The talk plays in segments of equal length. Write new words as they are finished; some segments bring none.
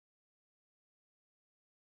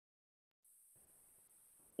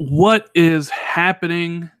What is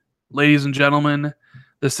happening, ladies and gentlemen?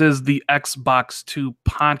 This is the Xbox 2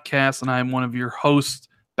 podcast, and I'm one of your hosts,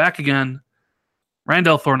 back again,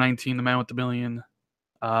 Randall Thor 19, the man with the million,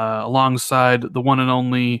 alongside the one and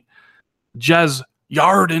only Jez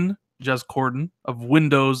Yarden, Jez Corden of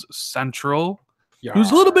Windows Central, who's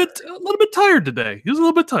a little bit tired today. He's a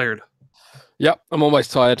little bit tired. Yep, I'm always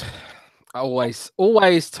tired. Always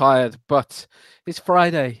tired. But it's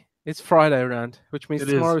Friday. It's Friday around, which means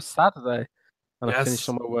tomorrow's Saturday, and I finish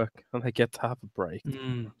all my work, and I get to have a break.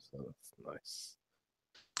 So that's nice.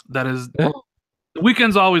 That is, the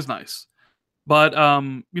weekend's always nice. But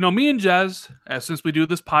me and Jez, since we do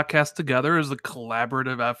this podcast together as a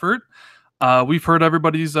collaborative effort, we've heard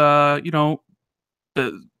everybody's, what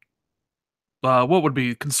would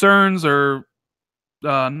be concerns or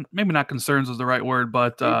maybe not concerns is the right word,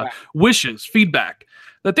 but wishes, feedback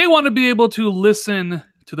that they want to be able to listen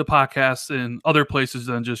to the podcast in other places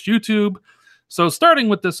than just YouTube. So starting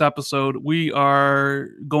with this episode, we are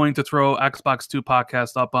going to throw Xbox 2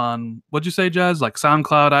 podcast up on, what'd you say, Jez? Like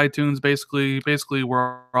SoundCloud, iTunes, basically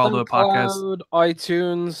where all the podcasts.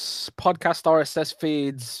 iTunes, podcast RSS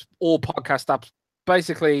feeds, all podcast apps,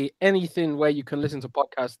 basically anything where you can listen to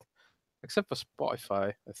podcasts, except for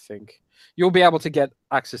Spotify, I think. You'll be able to get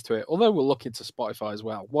access to it, although we'll look into Spotify as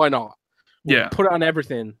well. Why not? We'll put it on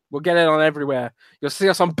everything. We'll get it on everywhere. You'll see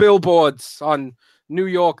us on billboards, on New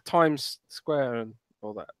York Times Square and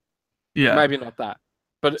all that. Yeah. Maybe not that,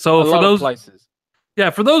 but so a lot of places. Yeah,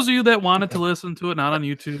 for those of you that wanted to listen to it, not on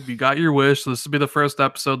YouTube, you got your wish. So this will be the first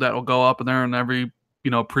episode that will go up, and there, and every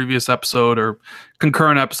previous episode or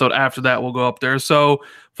concurrent episode after that will go up there. So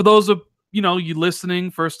for those of you listening,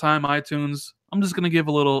 first time iTunes, I'm just going to give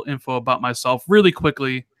a little info about myself really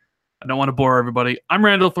quickly. I don't want to bore everybody. I'm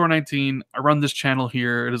Randall Thor 19. I run this channel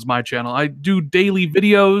here. It is my channel. I do daily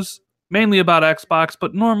videos, mainly about Xbox,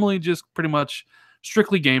 but normally just pretty much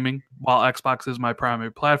strictly gaming, while Xbox is my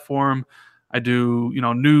primary platform. I do,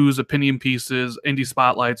 news, opinion pieces, indie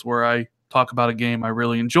spotlights where I talk about a game I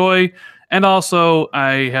really enjoy. And also,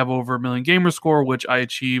 I have over 1 million gamer score, which I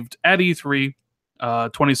achieved at E3.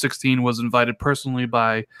 2016 was invited personally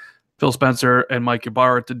by Phil Spencer and Mike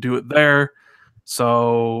Ybarra to do it there.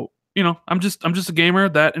 So, I'm just a gamer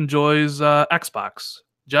that enjoys Xbox.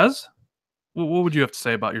 Jez, what would you have to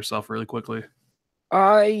say about yourself really quickly?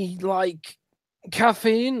 I like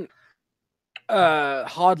caffeine,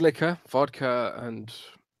 hard liquor, vodka and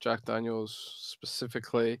Jack Daniels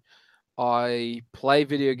specifically. I play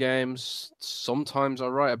video games. Sometimes I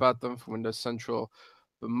write about them for Windows Central,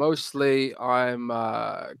 but mostly I'm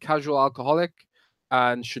a casual alcoholic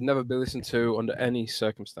and should never be listened to under any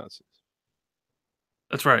circumstances.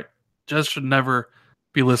 That's right. Jez should never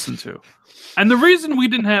be listened to. And the reason we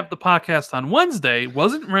didn't have the podcast on Wednesday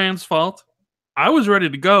wasn't Rand's fault. I was ready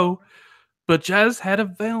to go, but Jez had a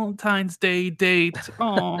Valentine's Day date.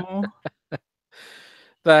 Oh,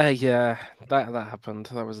 that happened.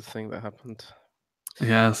 That was the thing that happened.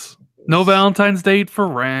 Yes. No Valentine's date for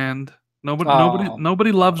Rand.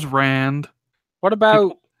 Nobody loves Rand. What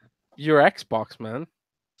about your Xbox, man?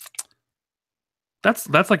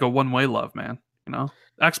 That's like a one-way love, man.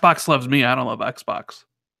 Xbox loves me. I don't love Xbox.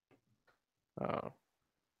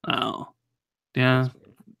 Oh. Yeah.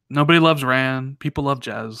 Nobody loves Rand. People love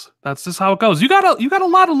Jez. That's just how it goes. You got a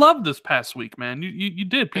lot of love this past week, man. You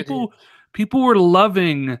did. People were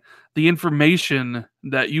loving the information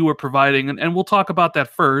that you were providing, and we'll talk about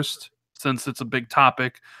that first, since it's a big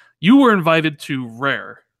topic. You were invited to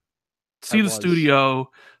Rare, see the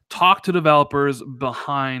studio, talk to developers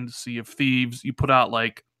behind Sea of Thieves. You put out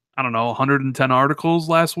 110 articles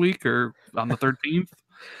last week or on the 13th.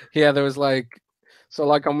 Yeah, there was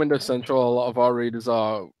on Windows Central, a lot of our readers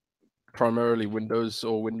are primarily Windows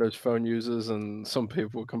or Windows Phone users, and some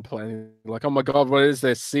people complaining like, "Oh my God, what is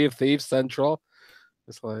this? Sea of Thieves Central?"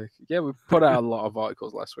 It's like, yeah, we put out a lot of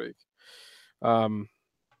articles last week. But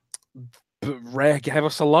Rare gave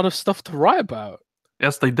us a lot of stuff to write about.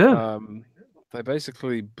 Yes, they did. They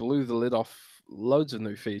basically blew the lid off loads of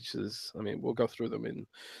new features. I mean, we'll go through them in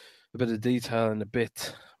a bit of detail in a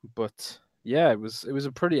bit, but yeah, it was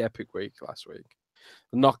a pretty epic week last week.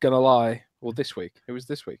 I'm not gonna lie. Well, this week. It was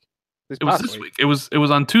this week. It was this week. It was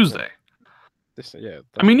on Tuesday. Yeah.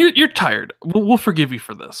 I mean, you're tired. We'll forgive you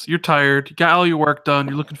for this. You're tired. You got all your work done.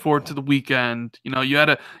 You're looking forward to the weekend. You had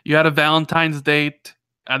a Valentine's date,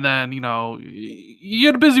 and then you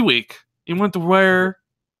had a busy week. You went to Rare,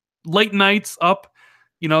 late nights up,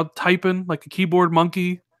 typing like a keyboard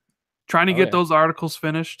monkey, trying to get those articles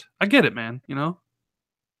finished. I get it, man. Yep.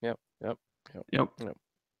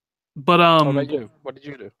 But what about you? What did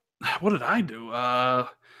you do? What did I do?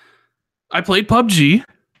 I played PUBG.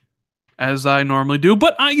 as I normally do.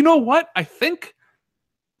 But you know what? I think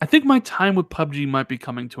my time with PUBG might be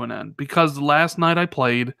coming to an end because the last night I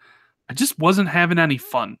played, I just wasn't having any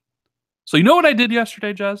fun. So you know what I did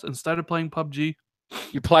yesterday, Jez? Instead of playing PUBG,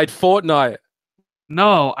 You played Fortnite.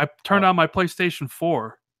 no, I turned on my PlayStation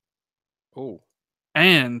 4 Oh,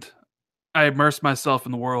 and I immersed myself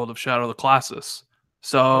in the world of Shadow of the Colossus. oh,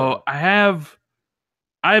 So I have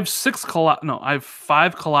I have 5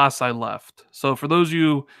 Colossi left. So for those of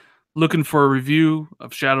you looking for a review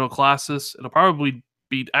of Shadow of Colossus, it'll probably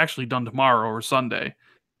be actually done tomorrow or Sunday.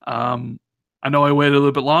 Um, I know I waited a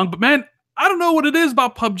little bit long, but man, I don't know what it is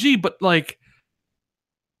about PUBG, but like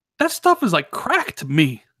that stuff is like crack to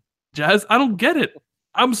me, Jazz. I don't get it.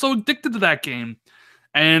 I'm so addicted to that game.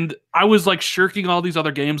 And I was like shirking all these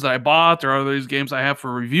other games that I bought or other these games I have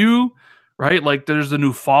for review, right? Like there's the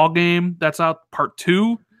new Fall game that's out, part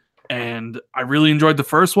 2, and I really enjoyed the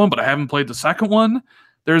first one, but I haven't played the second one.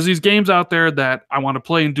 There's these games out there that I want to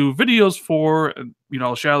play and do videos for, you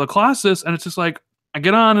know, Shadow of the Colossus, and it's just like I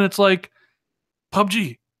get on and it's like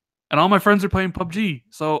PUBG, and all my friends are playing PUBG,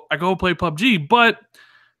 so I go play PUBG, but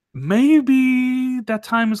maybe that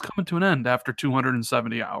time is coming to an end after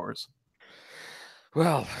 270 hours.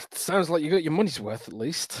 well, it sounds like you got your money's worth at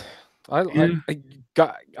least. I, Yeah. I,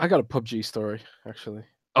 I got a PUBG story actually.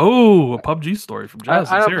 Oh, a PUBG story from Jazz.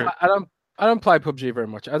 I Let's don't hear it. I don't play PUBG very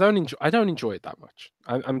much. I don't enjoy it that much.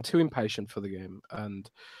 I'm too impatient for the game, and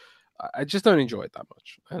I just don't enjoy it that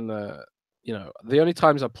much. And you know, the only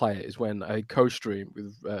times I play it is when I co-stream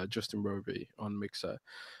with Justin Roby on Mixer,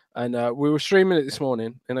 and we were streaming it this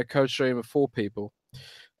morning in a co-stream of 4 people,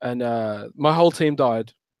 and my whole team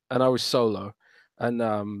died, and I was solo, and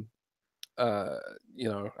you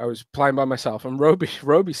know, I was playing by myself, and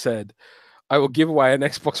Roby said, "I will give away an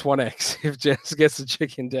Xbox One X if Jess gets a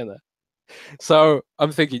chicken dinner." So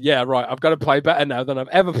I'm thinking, yeah, right, I've got to play better now than I've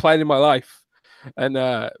ever played in my life. And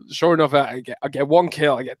sure enough, I get 1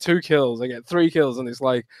 kill, I get 2 kills, I get 3 kills, and it's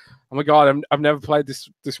like, oh my god, I've never played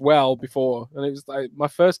this well before. And it was like my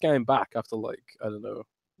first game back after like I don't know,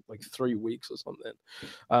 like 3 weeks or something.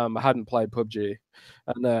 I hadn't played PUBG,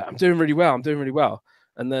 and I'm doing really well. I'm doing really well.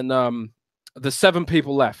 And then there's 7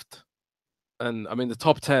 people left, and I'm in the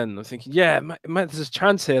top 10. I'm thinking, yeah, there's a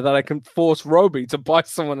chance here that I can force Roby to buy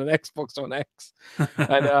someone an Xbox One X.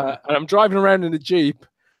 And I'm driving around in the Jeep,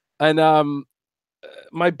 and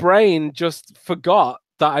my brain just forgot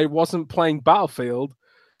that I wasn't playing Battlefield.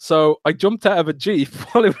 So I jumped out of a Jeep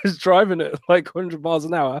while it was driving at like 100 miles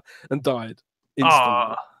an hour and died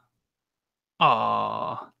instantly.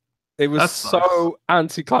 Aw. It was That so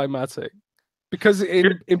anticlimactic. Because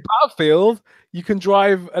in Battlefield, you can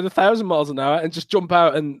drive at 1,000 miles an hour and just jump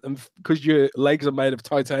out and because your legs are made of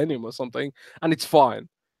titanium or something, and it's fine.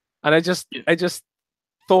 And I just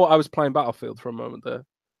thought I was playing Battlefield for a moment there,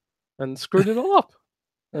 and screwed it all up.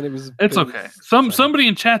 And it's okay. Somebody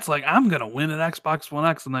in chat's like, I'm gonna win an Xbox One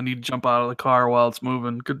X, and then you jump out of the car while it's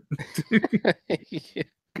moving. Good,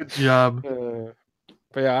 good job.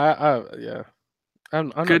 But yeah,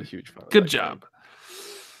 I'm not a huge fan. Good job.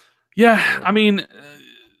 Yeah, I mean,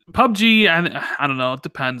 PUBG. I don't know. It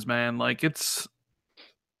depends, man. Like it's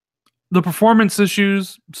the performance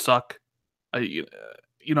issues suck. There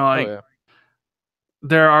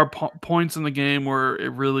are points in the game where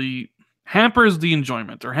it really hampers the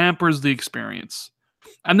enjoyment or hampers the experience.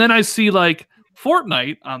 And then I see like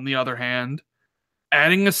Fortnite, on the other hand,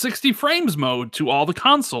 adding a 60 frames mode to all the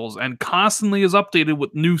consoles and constantly is updated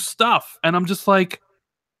with new stuff. And I'm just like,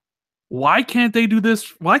 why can't they do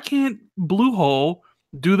this? Why can't Bluehole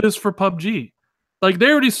do this for PUBG? Like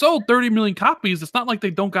they already sold 30 million copies. It's not like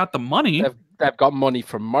they don't got the money. They've got money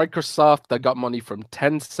from Microsoft. They've got money from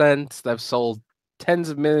Tencent. They've sold tens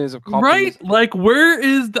of millions of copies. Right? Like where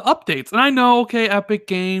is the updates? And I know, okay, Epic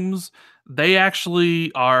Games, they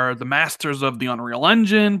actually are the masters of the Unreal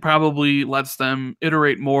Engine, probably lets them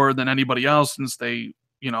iterate more than anybody else since they,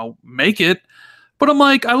 make it. But I'm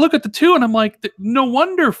like, I look at the two and I'm like, no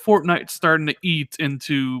wonder Fortnite's starting to eat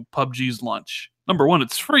into PUBG's lunch. Number one,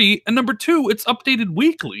 it's free. And number two, it's updated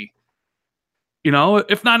weekly.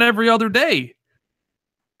 If not every other day.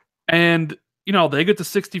 And, they get the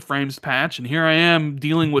 60 frames patch. And here I am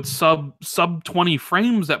dealing with sub 20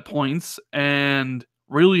 frames at points and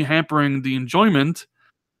really hampering the enjoyment.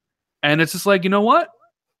 And it's just like, you know what?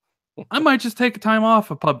 I might just take a time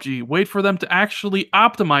off of PUBG, wait for them to actually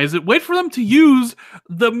optimize it, wait for them to use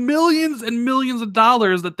the millions and millions of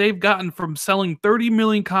dollars that they've gotten from selling 30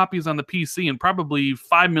 million copies on the PC and probably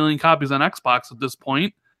 5 million copies on Xbox at this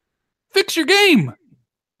point. Fix your game.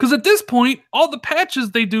 Because at this point, all the patches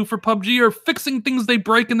they do for PUBG are fixing things they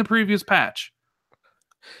break in the previous patch.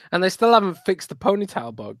 And they still haven't fixed the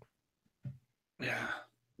ponytail bug. Yeah.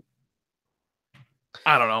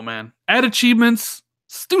 I don't know, man. Add achievements.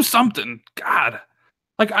 Do something. God.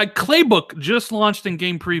 Like Claybook just launched in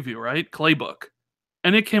game preview, right? Claybook.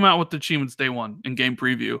 And it came out with the achievements day one in game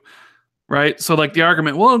preview. Right? So like the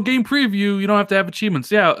argument, well, in game preview, you don't have to have achievements.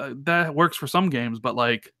 Yeah, that works for some games, but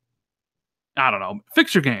like I don't know.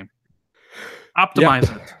 Fix your game. Yep.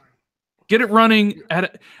 Optimize it. Get it running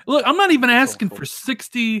look, I'm not even It's asking awful. for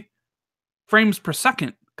 60 frames per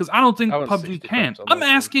second because I don't I think want PUBG 60 can. frames on I'm that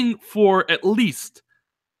game. asking for at least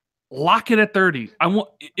lock it at 30. I want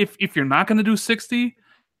if you're not going to do 60,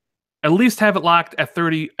 at least have it locked at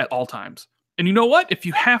 30 at all times. And you know what? If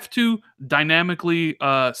you have to dynamically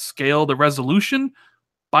scale the resolution,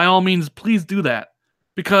 by all means, please do that.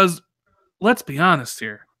 Because let's be honest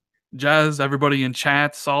here. Jazz, everybody in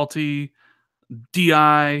chat, Salty,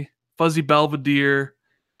 DI, Fuzzy Belvedere,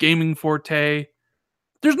 Gaming Forte.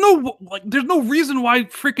 There's no reason why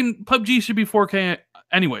freaking PUBG should be 4K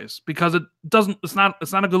anyways, because it's not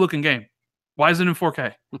a good looking game. Why is it in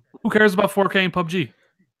 4K? Who cares about 4K in PUBG?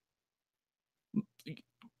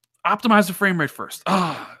 Optimize the frame rate first.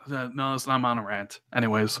 No, it's not. I'm on a rant.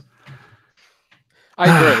 Anyways.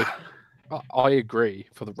 I agree. I agree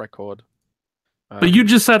for the record. But you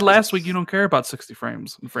just said last week you don't care about 60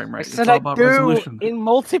 frames in frame I rate. said It's all I about do resolution. in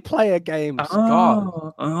multiplayer games.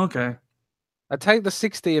 God, Okay. I take the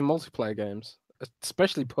 60 in multiplayer games,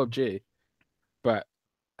 especially PUBG, but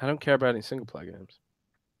I don't care about any single player games.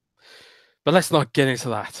 But let's not get into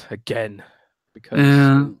that again,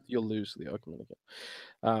 because you'll lose the argument again.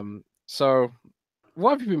 So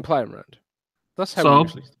what have you been playing around? That's how we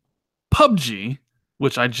usually. PUBG,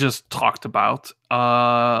 which I just talked about,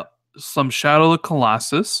 some Shadow of the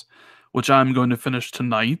Colossus, which I'm going to finish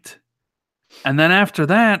tonight. And then after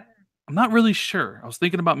that, I'm not really sure. I was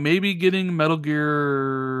thinking about maybe getting Metal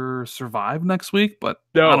Gear Survive next week, but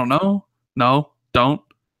I don't know. No, don't.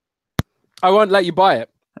 I won't let you buy it.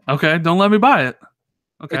 Okay, don't let me buy it.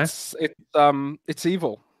 Okay. It's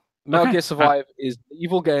evil. Metal Gear Survive is an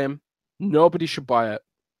evil game. Nobody should buy it.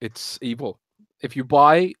 It's evil. If you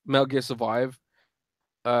buy Metal Gear Survive,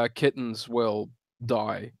 kittens will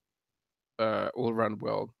die all around the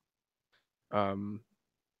world.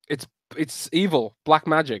 It's evil. Black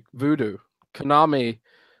magic, voodoo, Konami,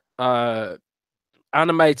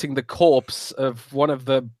 animating the corpse of one of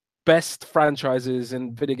the best franchises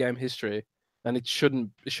in video game history, and it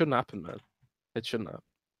shouldn't happen, man. It shouldn't happen.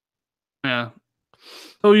 Yeah.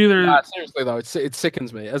 So either seriously though, it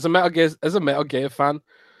sickens me as a Metal Gear fan.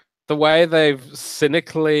 The way they've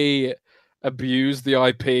cynically abused the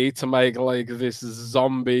IP to make like this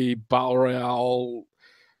zombie battle royale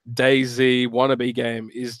Daisy wannabe game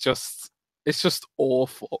is just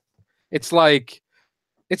awful. It's like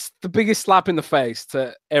it's the biggest slap in the face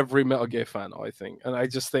to every Metal Gear fan, I think. And I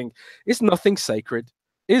just think it's nothing sacred.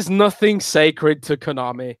 Is nothing sacred to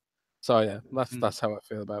Konami. So yeah, that's how I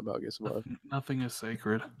feel about Metal Gear Survive. Nothing is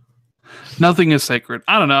sacred. Nothing is sacred.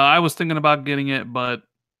 I don't know. I was thinking about getting it, but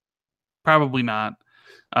probably not.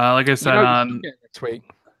 Like I said on next week.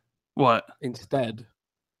 What? Instead.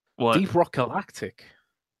 What? Deep Rock Galactic.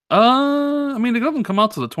 I mean, it doesn't come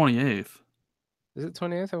out till the 28th. Is it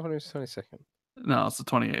 28th? I thought it was 22nd. No, it's the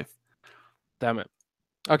 28th. Damn it.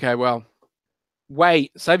 Okay, well,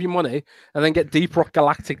 wait, save your money, and then get Deep Rock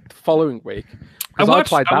Galactic the following week. I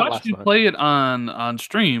watched you play it on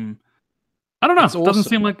stream. I don't know. It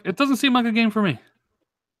doesn't seem like a game for me.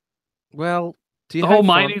 Well, the whole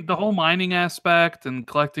mining aspect and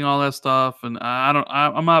collecting all that stuff, and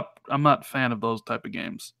I'm not a fan of those type of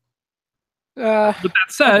games. With that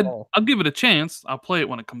said, I'll give it a chance. I'll play it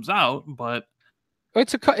when it comes out, but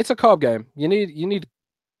it's a co-op game. You need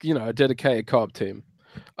a dedicated co-op team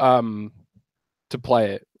to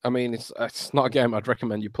play it. I mean, it's not a game I'd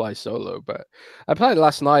recommend you play solo, but I played it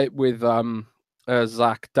last night with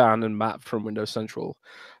Zach, Dan, and Matt from Windows Central,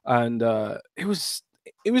 and it was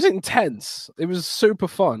intense. It was super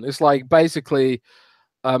fun. It's like basically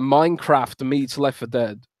Minecraft meets Left 4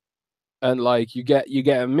 Dead, and like you get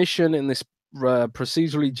a mission in this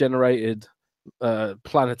procedurally generated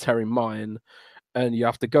planetary mine, and you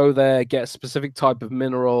have to go there, get a specific type of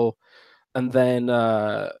mineral, and then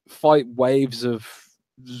fight waves of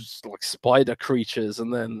like spider creatures,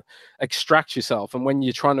 and then extract yourself. And when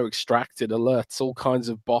you're trying to extract, it alerts all kinds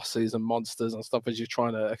of bosses and monsters and stuff as you're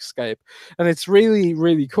trying to escape. And it's really,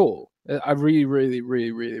 really cool. I really, really,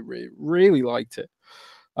 really, really, really, really liked it.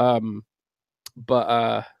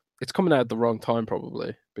 But it's coming out at the wrong time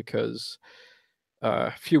probably, because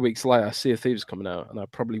a few weeks later, Sea of Thieves coming out, and I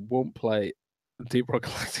probably won't play Deep Rock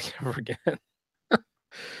Galactic ever again.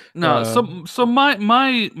 No, so my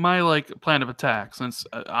like plan of attack, since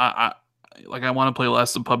like I want to play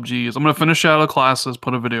less than PUBG is I'm gonna finish Shadow Classes,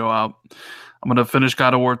 put a video out. I'm gonna finish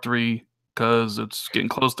God of War 3 because it's getting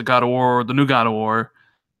close to God of War, the new God of War.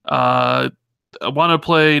 Uh, I want to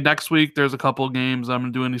play next week. There's a couple of games I'm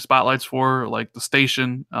gonna do any spotlights for, like The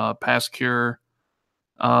Station, Past Cure.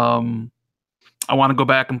 Um, I want to go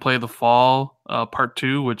back and play The Fall Part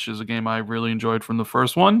 2, which is a game I really enjoyed from the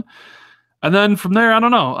first one. And then from there, I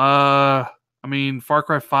don't know. I mean, Far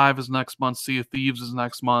Cry 5 is next month. Sea of Thieves is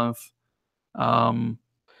next month. Um,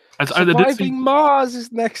 I did see. Surviving Mars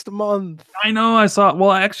is next month. I know. I saw.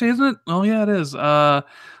 Well, actually, isn't it? Oh, yeah, it is. Comes But I out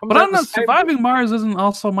don't the know. same. Surviving Mars isn't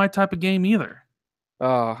also my type of game either.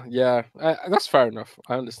 Oh yeah, that's fair enough.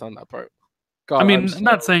 I understand that part. I God, mean, I'm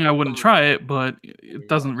not saying I wouldn't try it, but it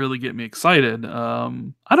doesn't really get me excited. I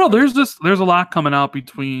know there's a lot coming out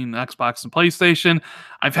between Xbox and PlayStation.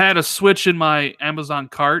 I've had a Switch in my Amazon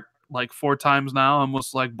cart like 4 times now. I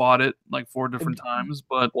almost like bought it like 4 different times,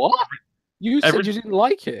 but What? You every said you didn't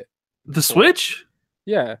like it the before. Switch,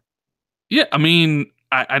 Yeah. yeah. I mean,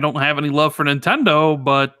 I don't have any love for Nintendo,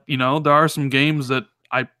 but there are some games that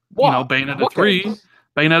What? Bayonetta What 3, games?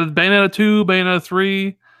 Bayonetta 2, Bayonetta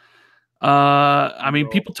 3. I mean, No.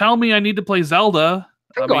 people tell me I need to play Zelda.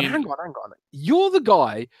 I Hang on, mean, hang on, hang on. You're the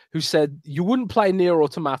guy who said you wouldn't play Nier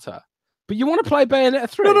Automata, but you want to play Bayonetta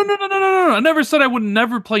 3? no, no, no, no, no, no, no. I never said I would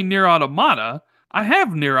never play Nier Automata. I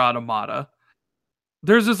have Nier Automata.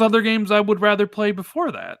 There's this other games I would rather play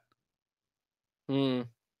before that. Hmm.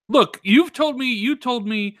 Look, you told me,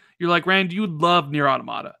 you're like, Rand, you would love Nier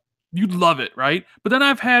Automata. You'd love it, right? But then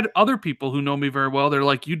I've had other people who know me very well. They're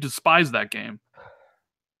like, you despise that game.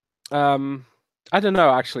 I don't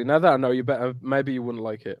know actually. Now that I know you better, maybe you wouldn't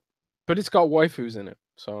like it. But it's got waifus in it,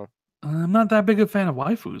 so. I'm not that big a fan of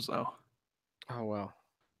waifus, though. Oh well.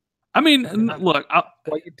 I mean, Maybe look,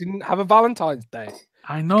 Well, you didn't have a Valentine's Day.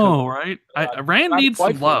 I Could know, right? Rand have had needs a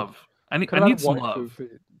some waifu. love. I Could have need had a some waifu. love.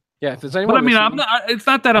 Yeah, if there's But I anyone mean, I'm listening, not. It's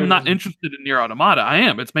not that I'm not who's interested in Nier Automata. I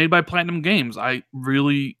am. It's made by Platinum Games. I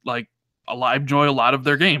really like. I enjoy a lot of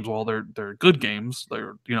their games. Well, they're good games.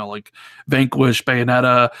 They're like Vanquish,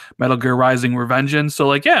 Bayonetta, Metal Gear Rising, Revengeance. So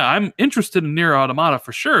like, yeah, I'm interested in Nier Automata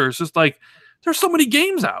for sure. It's just like there's so many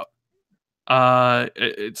games out.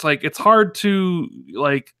 It's like it's hard to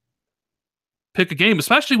like pick a game,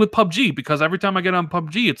 especially with PUBG, because every time I get on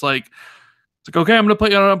PUBG, it's like okay, I'm gonna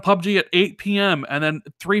play on PUBG at 8 p.m. and then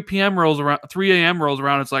 3 p.m. rolls around, 3 a.m. rolls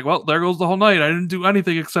around. It's like, well, there goes the whole night. I didn't do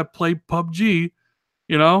anything except play PUBG.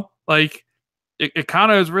 Like it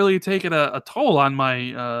kind of has really taken a toll on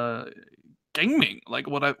my gaming, like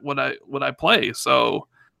what I play. So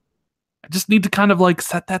I just need to kind of like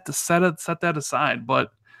set that aside.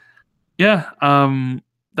 But yeah,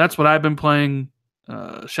 that's what I've been playing.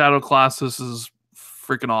 Shadow Colossus is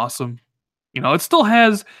freaking awesome. It still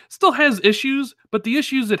has issues, but the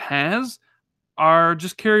issues it has are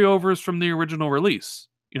just carryovers from the original release.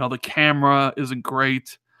 The camera isn't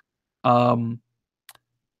great.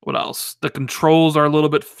 What else? The controls are a little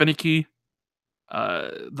bit finicky.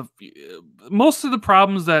 The most of the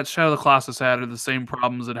problems that Shadow of the Colossus had are the same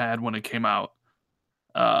problems it had when it came out.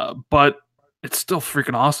 But it's still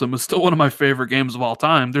freaking awesome. It's still one of my favorite games of all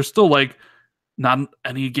time. There's still like not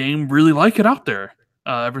any game really like it out there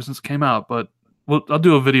ever since it came out. But I'll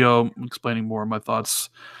do a video explaining more of my thoughts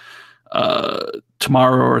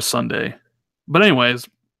tomorrow or Sunday. But anyways,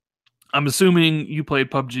 I'm assuming you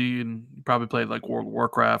played PUBG and you probably played like World of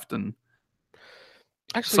Warcraft and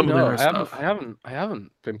actually some of the no, other stuff. I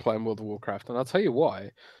haven't been playing World of Warcraft, and I'll tell you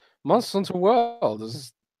why. Monster Hunter World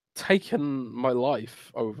has taken my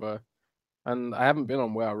life over, and I haven't been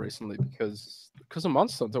on WoW recently because of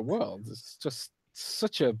Monster Hunter World. It's just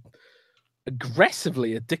such a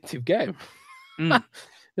aggressively addictive game. Mm.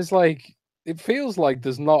 It's like it feels like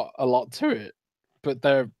there's not a lot to it, but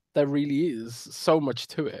there really is so much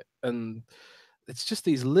to it, and it's just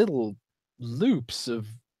these little loops of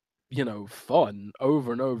fun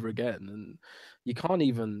over and over again, and you can't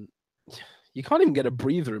even get a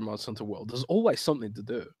breather in Monster Hunter World. There's always something to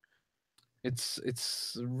do. It's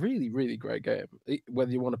a really, really great game.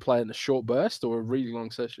 Whether you want to play it in a short burst or a really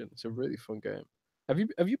long session, it's a really fun game. Have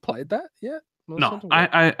you played that yet? No,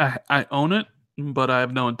 I own it, but I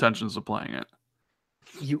have no intentions of playing it.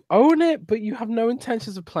 You own it, but you have no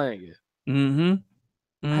intentions of playing it.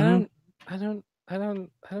 Mm-hmm. Mm-hmm. I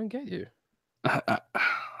don't get you.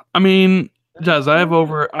 I mean, Jez, I have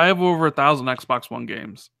over 1,000 Xbox One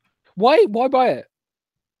games. Why buy it?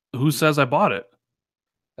 Who says I bought it?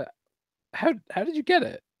 How did you get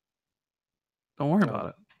it? Don't worry about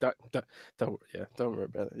it. Don't worry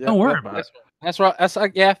about it. Yeah, don't worry about it. That's right.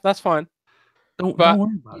 That's fine. Don't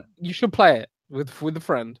worry about it. You should play it with a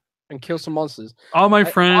friend and kill some monsters. All my I,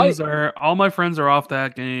 I friends are off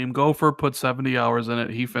that game. Gopher put 70 hours in it.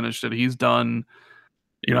 He finished it. He's done.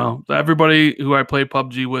 You know, everybody who I play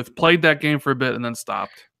PUBG with played that game for a bit and then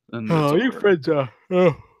stopped, and it's Oh, your over. friends are.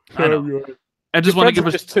 Oh, I know. I your just want to friends give are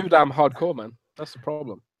a just too damn hardcore, man. That's the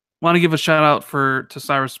problem. shout out to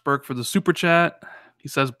Cyrus Burke for the super chat. He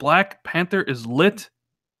says Black Panther is lit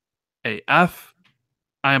AF.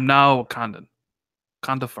 I am now Wakanda.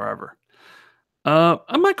 Wakanda forever.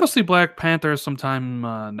 I might go see Black Panther sometime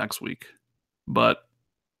next week, but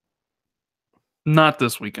not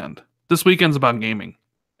this weekend. This weekend's about gaming,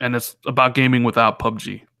 and it's about gaming without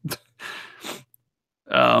PUBG.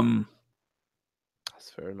 um, That's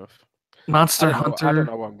fair enough. Monster I don't Hunter.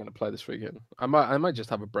 know what I'm going to play this weekend. I might just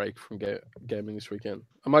have a break from gaming this weekend.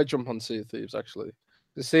 I might jump on Sea of Thieves actually.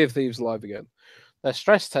 The Sea of Thieves live again. They're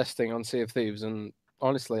stress testing on Sea of Thieves, and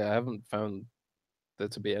honestly, I haven't found there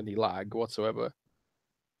to be any lag whatsoever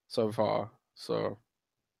so far. So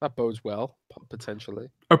that bodes well, potentially.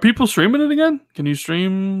 Are people streaming it again? Can you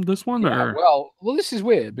stream this one Yeah, or? well, this is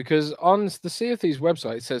weird because on the Sea of Thieves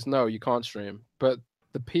website it says no, you can't stream, but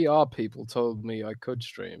the PR people told me I could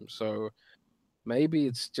stream. So maybe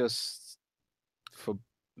it's just for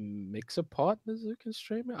mixer partners who can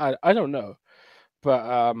stream it. I don't know, but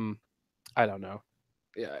I don't know.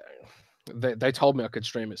 Yeah, they told me I could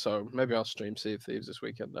stream it, so maybe I'll stream Sea of Thieves this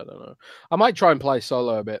weekend. I don't know. I might try and play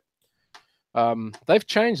solo a bit. They've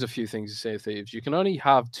changed a few things in Sea of Thieves. You can only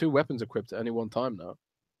have 2 weapons equipped at any one time now,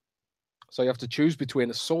 so you have to choose between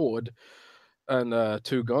a sword and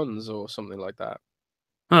 2 guns or something like that.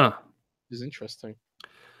 Huh. It's interesting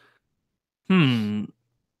Hmm.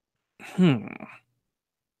 Hmm.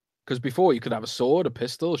 because before you could have a sword, a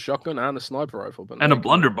pistol, a shotgun, and a sniper rifle, but now And a you can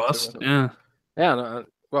only have two blunderbuss. weapons. Yeah. Yeah, no,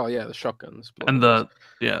 well, yeah, the shotguns, And blunderbuss.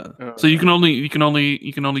 yeah. So Uh, you can only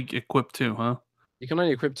equip two, huh? you can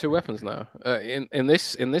only equip 2 weapons now. In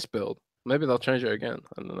this build, maybe they'll change it again.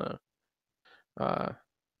 I don't know.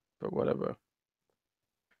 But whatever.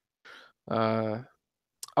 Uh,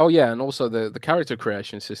 oh yeah, and also the character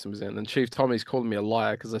creation system is in. And Chief Tommy's calling me a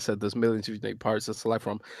liar because I said there's millions of unique pirates to select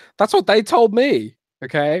from. That's what they told me.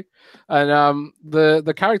 Okay, and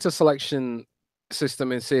the character selection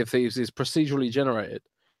system in Sea of Thieves is procedurally generated.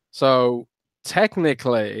 So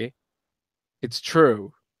technically, it's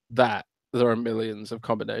true that there are millions of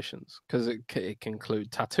combinations because it can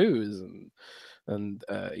include tattoos and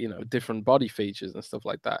different body features and stuff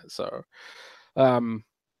like that. So um,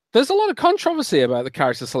 there's a lot of controversy about the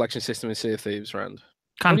character selection system in Sea of Thieves, Rand.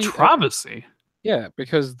 What do you? Controversy. Yeah,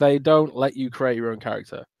 because they don't let you create your own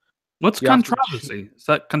character. What's You have to. controversy? Is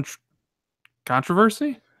that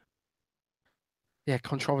controversy? Yeah,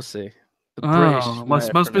 controversy. The British Oh, way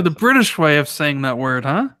of must be the pronouncing it. British way of saying that word,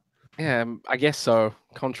 huh? Yeah, I guess so.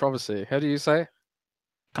 Controversy. How do you say?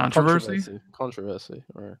 Controversy. Controversy. Controversy.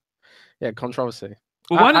 Right. Yeah, controversy.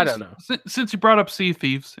 Well, I don't know. since you brought up Sea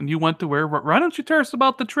Thieves and you went to where? Why don't you tell us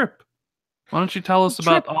about the trip? Why don't you tell The us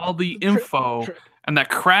about trip. all the The trip. info Trip. and that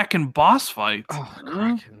Kraken boss fight?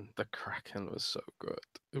 Oh, the Kraken was so good.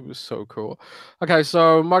 It was so cool. Okay,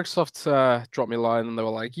 so Microsoft dropped me a line and they were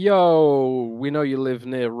like, "Yo, we know you live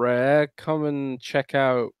near Rare. Come and check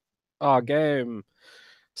out our game,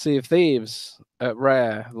 Sea of Thieves at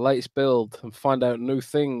Rare, latest build, and find out new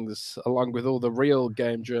things along with all the real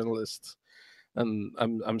game journalists." And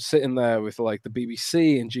I'm sitting there with like the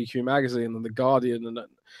BBC and GQ magazine and the Guardian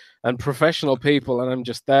and professional people, and I'm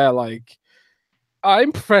just there like,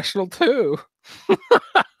 I'm professional too.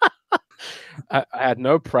 I had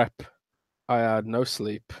no prep. I had no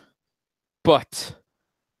sleep. But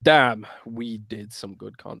damn, we did some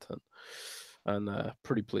good content. And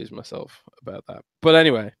pretty pleased myself about that. But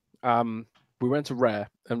anyway, we went to Rare,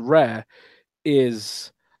 and Rare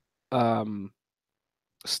is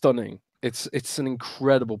stunning. It's an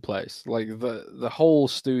incredible place. Like the whole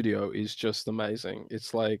studio is just amazing.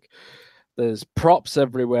 It's like there's props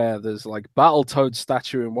everywhere. There's like Battletoad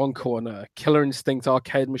statue in one corner, Killer Instinct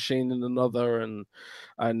arcade machine in another, and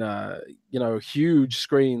huge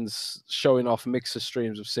screens showing off mixer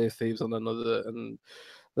streams of Sea of Thieves on another. And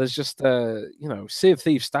there's just Sea of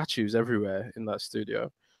Thieves statues everywhere in that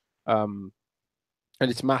studio. And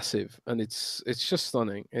it's massive and it's just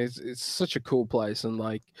stunning. It's such a cool place, and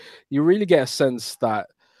like you really get a sense that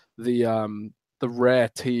the Rare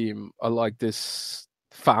team are like this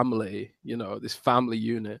family, this family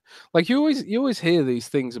unit. Like you always hear these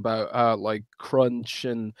things about like crunch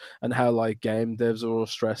and how like game devs are all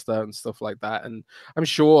stressed out and stuff like that. And I'm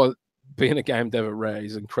sure being a game dev at Rare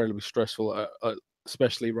is incredibly stressful,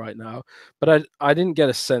 especially right now. But I didn't get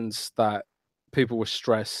a sense that people were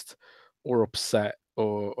stressed or upset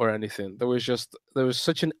or anything. There was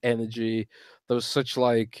such an energy. There was such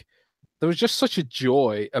like there was just such a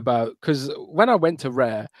joy about because when I went to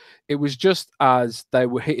Rare, it was just as they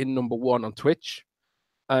were hitting number one on Twitch,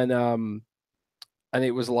 and and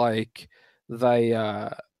it was like they uh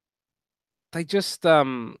they just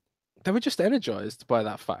they were just energized by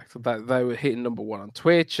that fact that they were hitting number one on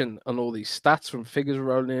Twitch and all these stats from figures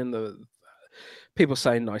rolling in, the people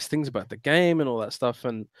saying nice things about the game and all that stuff,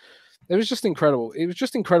 and it was just incredible. It was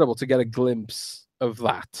just incredible to get a glimpse of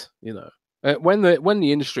that, you know. When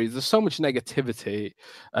the industry, there's so much negativity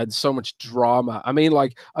and so much drama. I mean,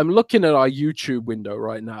 like I'm looking at our YouTube window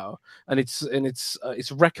right now, and it's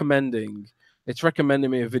recommending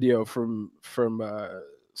me a video from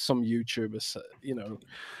some YouTubers, you know,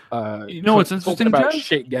 You know what's talking interesting, about Jazz?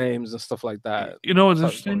 shit games and stuff like that. You know what's So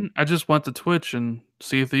funny. interesting? I just went to Twitch and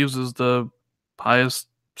Sea of Thieves is the highest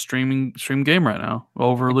stream game right now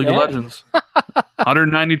over League of Again. Legends.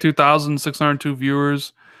 192,602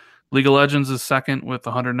 viewers. League of Legends is second with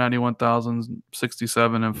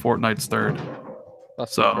 191,067, and Fortnite's third.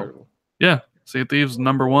 That's So, incredible. yeah, Sea of Thieves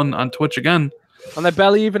number one on Twitch again. And they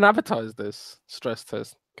barely even advertised this stress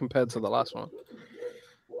test compared to the last one.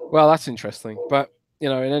 Well, that's interesting. But you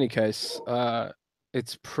know, in any case,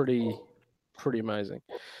 it's pretty amazing.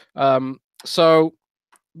 So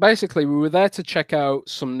basically, we were there to check out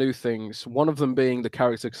some new things. One of them being the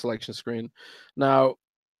character selection screen. Now,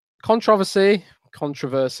 controversy,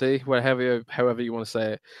 however you want to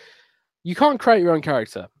say it. You can't create your own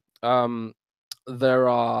character. There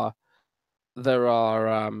are there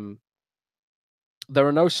are there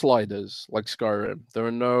are no sliders like Skyrim. There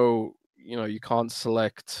are no, you know, you can't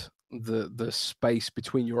select the space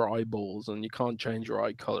between your eyeballs, and you can't change your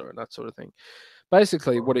eye color and that sort of thing.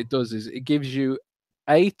 Basically, what it does is it gives you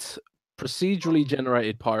 8 procedurally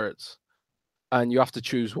generated pirates, and you have to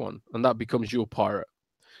choose one, and that becomes your pirate.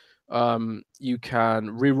 You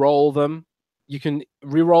can re-roll them. You can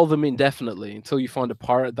re-roll them indefinitely until you find a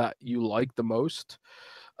pirate that you like the most.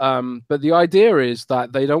 But the idea is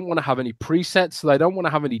that they don't want to have any presets. They don't want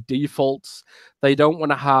to have any defaults. They don't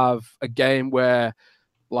want to have a game where,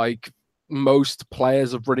 like, most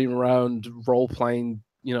players are running around role playing,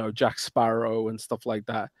 you know, Jack Sparrow and stuff like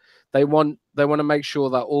that. They want to make sure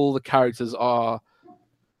that all the characters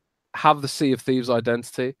have the Sea of Thieves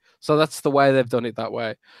identity. So that's the way they've done it that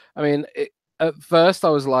way. I mean, at first I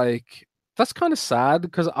was like, that's kind of sad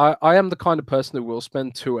because I am the kind of person who will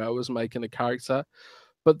spend 2 hours making a character.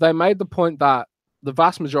 But they made the point that the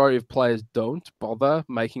vast majority of players don't bother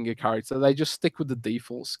making a character. They just stick with the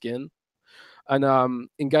default skin. And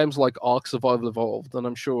in games like Ark Survival Evolved, and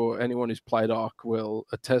I'm sure anyone who's played Ark will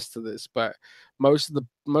attest to this, but most of the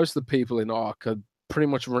people in Ark are pretty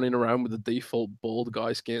much running around with the default bald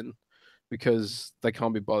guy skin because they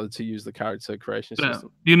can't be bothered to use the character creation Yeah.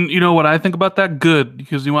 system. You know what I think about that? Good,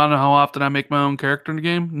 because you want to know how often I make my own character in the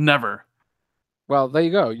game? Never. Well, there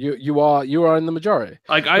you go. You are in the majority.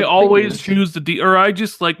 Like I But the thing always is, choose or I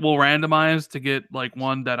just like will randomize to get like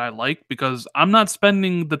one that I like because I'm not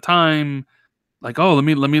spending the time like, oh, let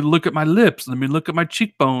me look at my lips, let me look at my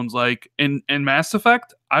cheekbones. Like in Mass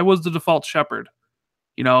Effect, I was the default shepherd.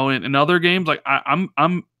 You know, in other games, like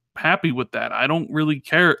I'm happy with that. I don't really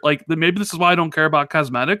care. Like maybe this is why I don't care about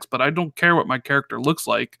cosmetics, but I don't care what my character looks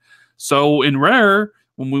like. So in Rare,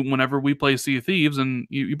 whenever we play Sea of Thieves, and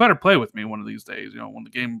you better play with me one of these days, you know, when the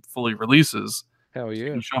game fully releases, hell so you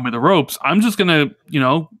yeah. can show me the ropes. I'm just gonna, you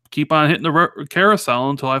know, keep on hitting the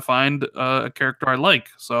carousel until I find a character I like.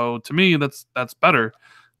 So to me, that's better.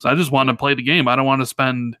 So I just want to play the game. I don't want to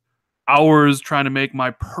spend hours trying to make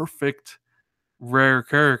my perfect rare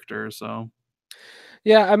character. So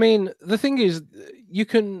Yeah, I mean, the thing is,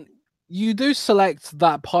 you do select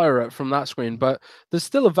that pirate from that screen, but there's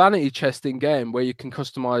still a vanity chest in game where you can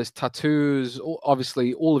customize tattoos,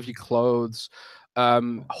 obviously all of your clothes,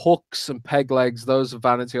 hooks and peg legs. Those are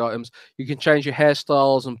vanity items. You can change your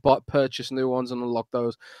hairstyles and purchase new ones and unlock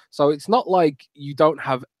those. So it's not like you don't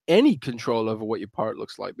have any control over what your pirate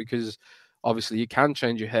looks like because obviously you can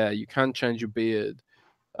change your hair, you can change your beard,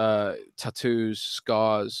 tattoos,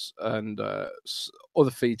 scars, and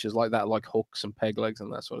other features like that, like hooks and peg legs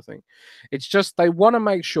and that sort of thing. It's just they want to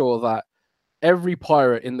make sure that every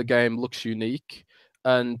pirate in the game looks unique,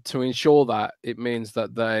 and to ensure that, it means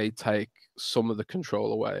that they take some of the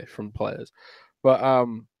control away from players. But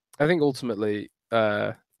I think ultimately,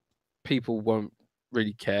 people won't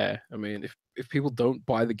really care. I mean, if people don't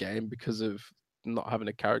buy the game because of not having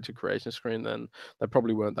a character creation screen, then they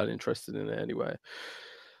probably weren't that interested in it anyway.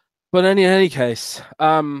 But in any case,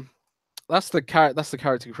 that's the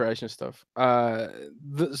character creation stuff.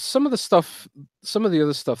 Some of the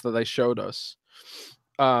other stuff that they showed us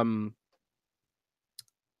Um,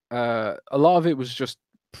 a lot of it was just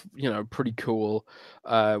pretty cool.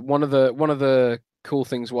 One of the cool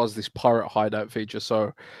things was this pirate hideout feature.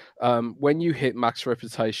 So when you hit max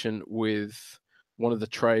reputation with one of the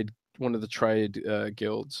trade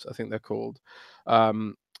guilds, I think they're called,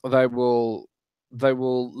 um, they will they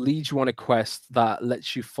will lead you on a quest that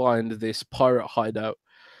lets you find this pirate hideout,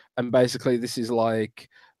 and basically this is like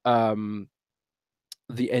um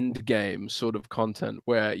the end game sort of content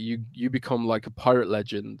where you become like a pirate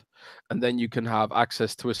legend, and then you can have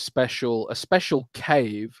access to a special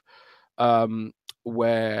cave, um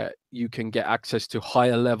where you can get access to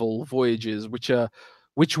higher level voyages, which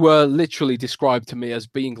were literally described to me as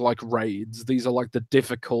being like raids. These are like the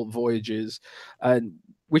difficult voyages, and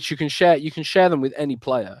which you can share them with any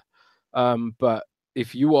player. But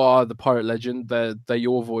if you are the pirate legend, they're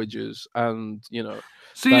your voyages, and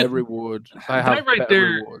See, they have that right better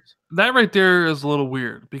there, rewards. that right there is a little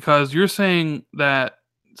weird because you're saying that.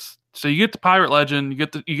 So you get the pirate legend, you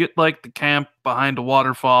get like the camp behind a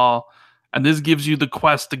waterfall, and this gives you the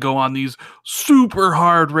quest to go on these super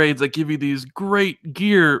hard raids that give you these great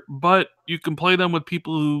gear, but you can play them with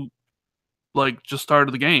people who like just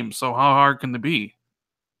started the game. So how hard can they be?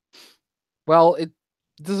 Well, it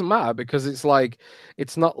doesn't matter because it's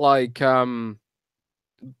not like the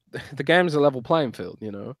game's a level playing field.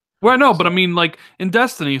 Well, no, but I So mean, like in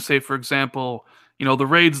Destiny, say for example, the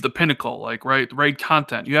raid's the pinnacle, like right, the raid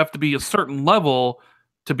content. You have to be a certain level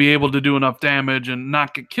to be able to do enough damage and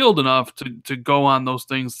not get killed enough to go on those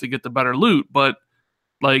things to get the better loot. But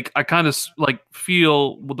like, I kind of like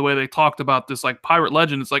feel with the way they talked about this, like Pirate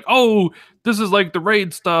Legend. It's like, oh, this is like the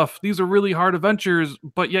raid stuff. These are really hard adventures,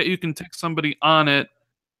 but yet you can take somebody on it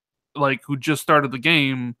like who just started the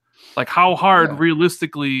game, like how hard yeah,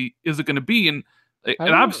 realistically is it going to be? And it I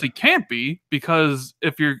don't know. obviously can't be because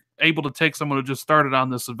if you're able to take someone who just started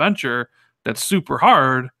on this adventure that's super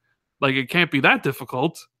hard, like it can't be that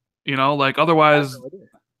difficult, like I have otherwise no idea.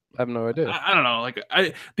 I have no idea. I don't know, like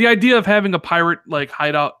the idea of having a pirate like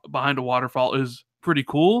hideout behind a waterfall is pretty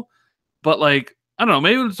cool, but like I don't know,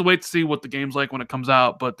 maybe we'll just wait to see what the game's like when it comes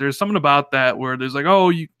out. But there's something about that where there's like,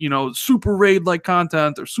 oh, super raid like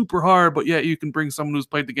content or super hard, but yet you can bring someone who's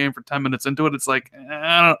played the game for 10 minutes into it. It's like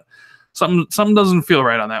something doesn't feel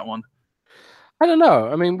right on that one. I don't know.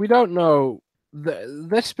 I mean, we don't know.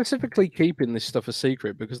 They're specifically keeping this stuff a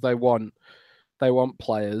secret because they want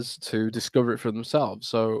players to discover it for themselves.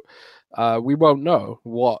 So we won't know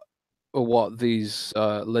what these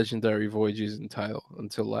legendary voyages entail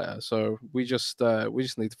until later. So we just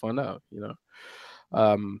need to find out.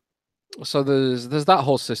 Um, so there's that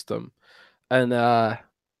whole system, and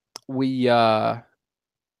we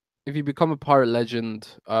if you become a pirate legend,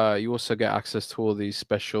 you also get access to all these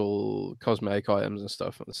special cosmetic items and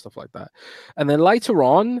stuff like that. And then later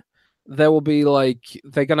on, there will be like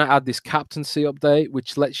they're gonna add this captaincy update,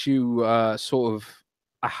 which lets you sort of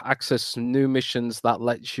access new missions that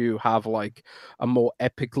lets you have like a more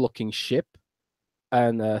epic looking ship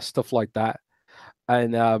and stuff like that,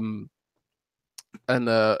 and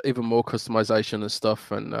even more customization and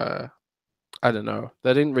stuff. And I don't know.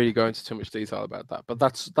 They didn't really go into too much detail about that, but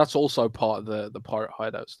that's also part of the pirate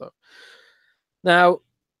hideout stuff. Now,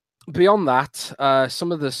 beyond that,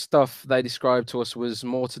 some of the stuff they described to us was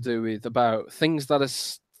more to do with about things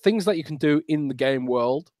that you can do in the game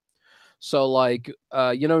world. So, like,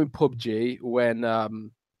 in PUBG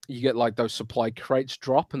when you get like those supply crates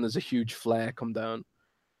drop and there's a huge flare come down,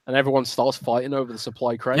 and everyone starts fighting over the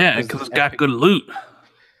supply crate Yeah, because because there's it's got epic. good loot.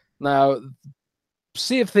 Now,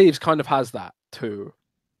 Sea of Thieves kind of has that too,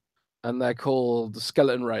 and they're called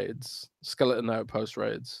skeleton raids, skeleton outpost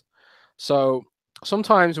raids. So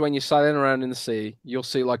sometimes when you're sailing around in the sea, you'll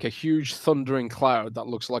see like a huge thundering cloud that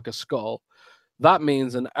looks like a skull. That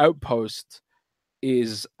means an outpost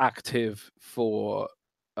is active for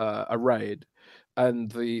a raid, and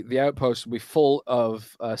the outpost will be full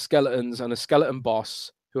of skeletons and a skeleton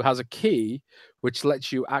boss who has a key which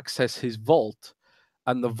lets you access his vault,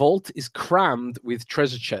 and the vault is crammed with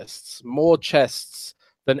treasure chests, more chests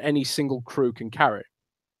than any single crew can carry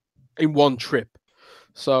in one trip.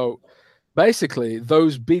 So basically,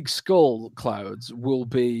 those big skull clouds will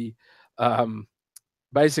be um,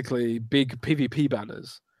 basically big PvP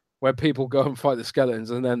banners where people go and fight the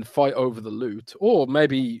skeletons and then fight over the loot, or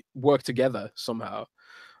maybe work together somehow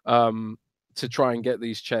um, to try and get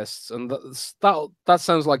these chests. And that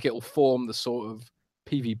sounds like it'll form the sort of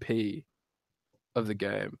PvP of the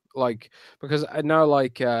game. Like, because I know,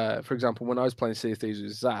 like, for example, when I was playing Sea of Thieves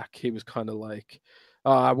with Zach, he was kind of like,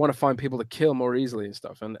 I want to find people to kill more easily and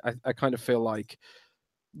stuff. And I kind of feel like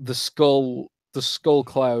the skull the skull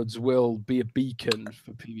clouds will be a beacon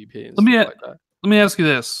for PvP and Let me stuff let like that. me ask you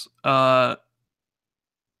this: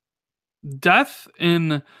 death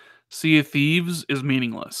in Sea of Thieves is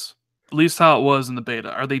meaningless. At least how it was in the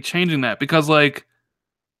beta. Are they changing that? Because like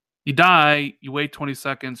you die, you wait 20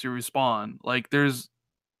 seconds, you respawn. Like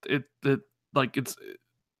it like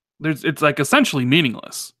it's like essentially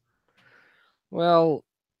meaningless. Well,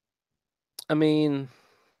 I mean,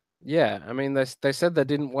 yeah, I mean they said they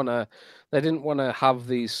didn't want to have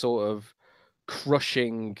these sort of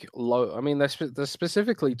crushing low. I mean, they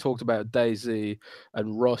specifically talked about DayZ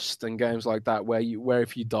and Rust and games like that where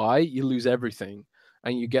if you die, you lose everything,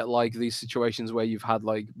 and you get like these situations where you've had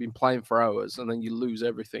like been playing for hours and then you lose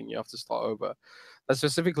everything. You have to start over. They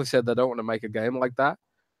specifically said they don't want to make a game like that.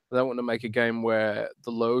 They don't want to make a game where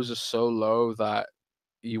the lows are so low that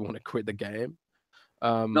you want to quit the game. No,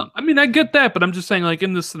 Um, I mean I get that, but I'm just saying like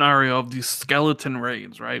in this scenario of these skeleton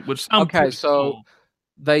raids, right? Which sound okay, pretty so cool.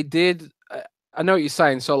 they did. I know what you're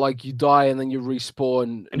saying. So like you die and then you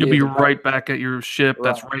respawn And you'll near be the base, right back at your ship right?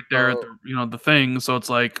 that's right there at So the the thing. So it's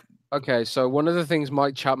like, okay, so one of the things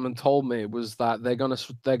Mike Chapman told me was that they're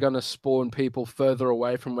gonna spawn people further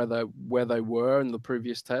away from where they were in the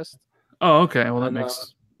previous test, oh, okay, well and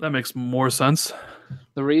that makes more sense.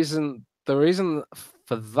 the reason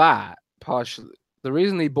for that partially the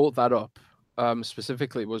reason he brought that up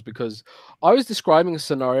specifically was because I was describing a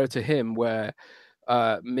scenario to him where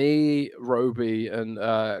me, Roby, and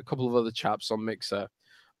a couple of other chaps on Mixer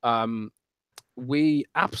um, we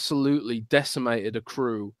absolutely decimated a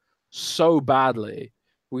crew so badly.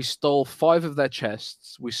 We stole 5 of their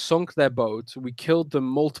chests. We sunk their boat. We killed them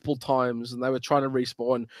multiple times, and they were trying to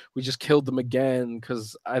respawn. We just killed them again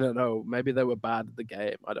because I don't know. Maybe they were bad at the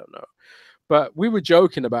game. I don't know. But we were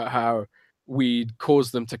joking about how we'd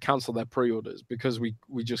caused them to cancel their pre-orders because we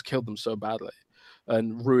just killed them so badly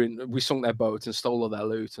and ruined. We sunk their boats and stole all their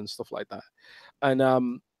loot and stuff like that. And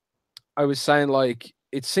I was saying like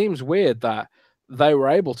it seems weird that they were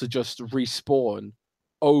able to just respawn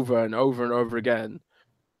over and over and over again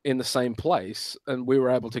in the same place, and we were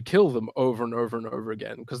able to kill them over and over and over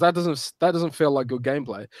again because that doesn't feel like good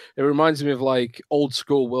gameplay. It reminds me of like old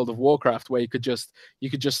school World of Warcraft where you could just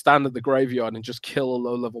stand at the graveyard and just kill a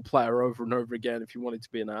low level player over and over again if you wanted to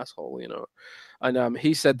be an asshole. And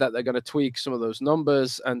he said that they're going to tweak some of those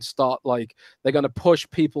numbers and start like they're going to push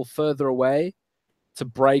people further away to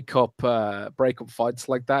break up fights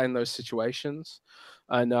like that in those situations,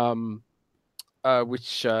 and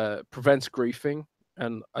which prevents griefing,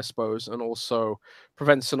 and I suppose, and also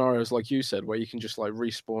prevents scenarios like you said where you can just like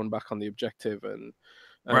respawn back on the objective and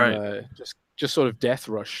Right. just sort of death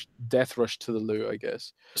rush to the loot, I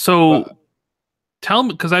guess. But So tell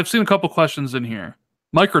me, because I've seen a couple questions in here.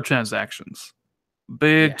 Microtransactions,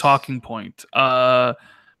 big yes, talking point. I've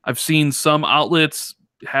seen some outlets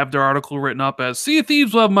have their article written up as "Sea of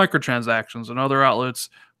Thieves will have microtransactions," and other outlets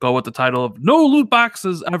go with the title of "No loot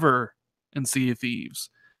boxes ever in Sea of Thieves."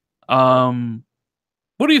 Um,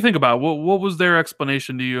 what do you think about what was their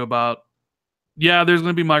explanation to you about? Yeah, there's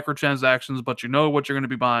going to be microtransactions, but you know what you're going to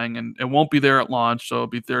be buying, and it won't be there at launch, so it'll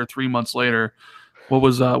be there 3 months later.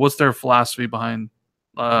 What's their philosophy behind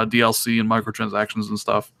DLC and microtransactions and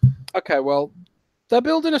stuff? okay, well, they're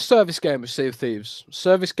building a service game with Sea of Thieves.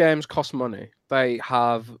 Service games cost money. Daily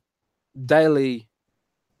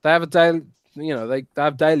They have a daily, they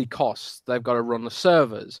have daily costs. They've got to run the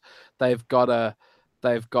servers. They've got to,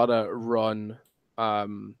 they've got to run,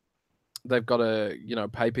 um, they've got to,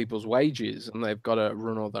 pay people's wages, and they've got to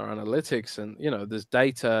run all their analytics, and there's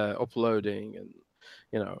data uploading, and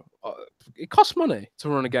it costs money to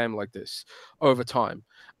run a game like this over time.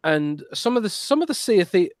 And some of the Sea of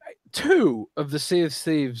Thieves, two of the Sea of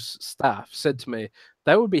Thieves staff said to me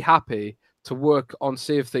they would be happy to work on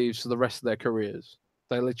Sea of Thieves for the rest of their careers.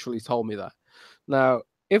 They literally told me that. Now,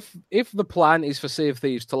 if the plan is for Sea of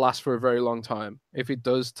Thieves to last for a very long time, if it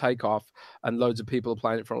does take off and loads of people are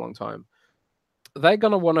playing it for a long time, they're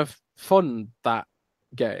gonna want to fund that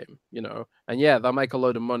game. And yeah, they'll make a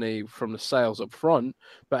load of money from the sales up front,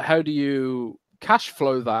 but how do you cash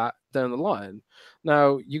flow that down the line?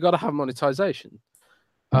 Now you got to have monetization.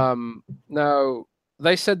 Now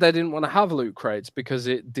they said they didn't want to have loot crates because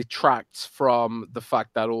it detracts from the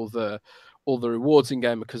fact that all the rewards in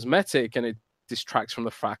game are cosmetic, and it distracts from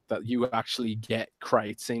the fact that you actually get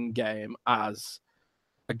crates in game as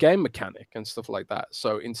a game mechanic and stuff like that.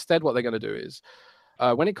 So instead, what they're going to do is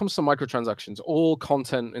when it comes to microtransactions, all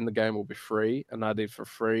content in the game will be free and added for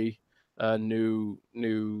free. New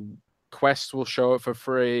quests will show up for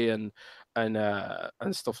free and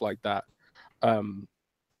stuff like that. Um,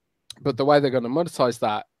 but the way they're going to monetize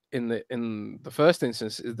that in the first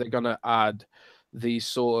instance is they're gonna add these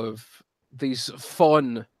sort of these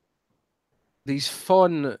fun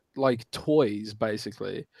like toys,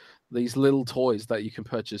 basically these little toys that you can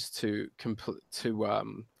purchase to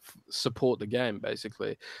support the game.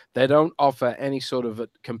 Basically, they don't offer any sort of a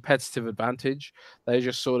competitive advantage. They're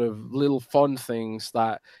just sort of little fun things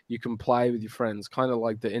that you can play with your friends, kind of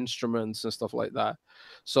like the instruments and stuff like that.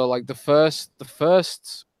 So like the first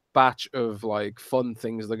batch of like fun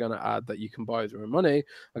things they're going to add that you can buy with your own money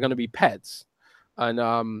are going to be pets.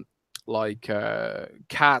 And like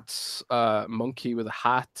cats, monkey with a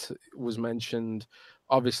hat was mentioned.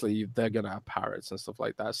 Obviously, they're gonna have parrots and stuff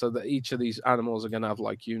like that. So that each of these animals are gonna have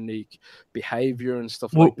like unique behavior and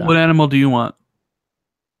stuff like What that. animal do you want?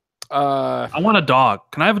 Uh, I want a dog.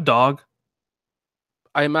 Can I have a dog?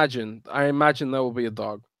 I imagine there will be a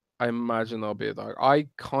dog. I imagine there'll be a dog. I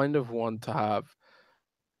kind of want to have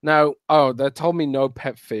now. Oh, they told me no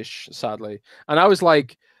pet fish, sadly, and I was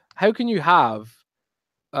like, how can you have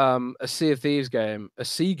a Sea of Thieves game, a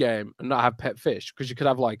sea game, and not have pet fish? Because you could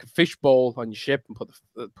have like a fish bowl on your ship and put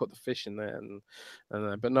the fish in there,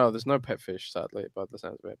 but no, there's no pet fish, sadly, by the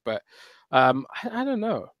sounds of it. But I don't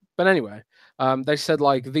know. But anyway, they said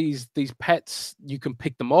like these pets, you can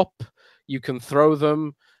pick them up, you can throw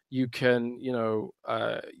them, you can your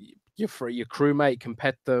crewmate can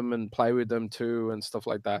pet them and play with them too and stuff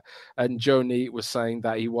like that. And Joe Neat was saying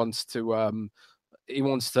that he wants to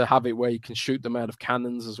have it where you can shoot them out of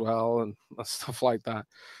cannons as well and stuff like that.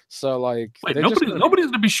 So like Wait, they're just nobody's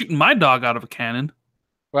gonna be shooting my dog out of a cannon.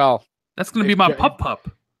 well, That's gonna be if my Jo- if, pup.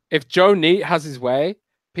 if Joe Neat has his way,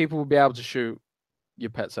 people will be able to shoot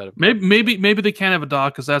your pets out of cannons. Maybe they can't have a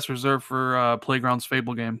dog because that's reserved for Playground's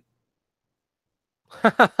Fable game.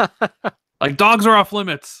 Like dogs are off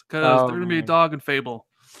limits because they're gonna be a dog in Fable.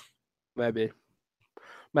 maybe,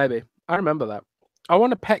 maybe I remember that. I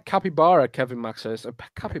want a pet capybara. Kevin Max says a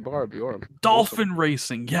pet capybara would be awesome. Dolphin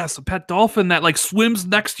racing, yes, a pet dolphin that like swims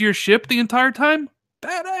next to your ship the entire time.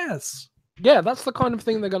 Badass. Yeah, that's the kind of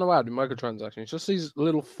thing they're going to add in microtransactions. Just these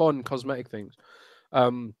little fun cosmetic things.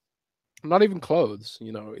 Not even clothes.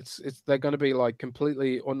 It's they're going to be like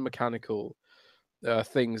completely unmechanical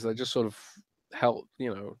things. They just sort of help.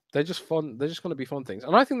 They're just fun. They're just going to be fun things,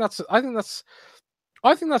 and I think that's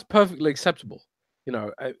perfectly acceptable.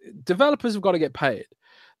 Developers have got to get paid.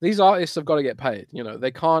 These artists have got to get paid.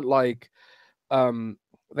 They can't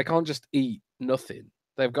just eat nothing.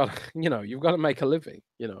 They've got, you've got to make a living.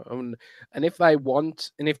 And if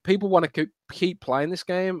people want to keep playing this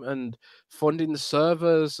game and funding the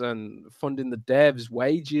servers and funding the devs'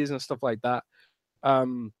 wages and stuff like that, uh,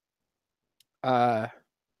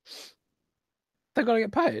 they've got to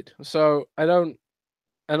get paid. So I don't.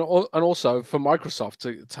 And also for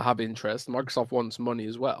Microsoft to have interest, Microsoft wants money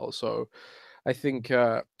as well. So I think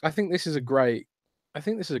this is a great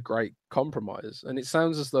compromise, and it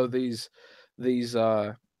sounds as though these things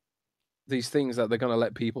that they're going to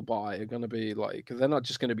let people buy are going to be like they're not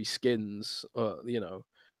just going to be skins or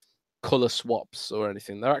color swaps or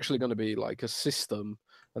anything. They're actually going to be like a system,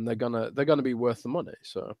 and they're gonna be worth the money.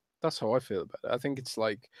 So that's how I feel about it. I think it's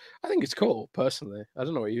cool personally. I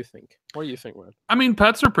don't know what you think. What do you think, man? I mean,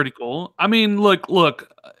 pets are pretty cool. I mean, look,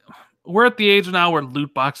 we're at the age now where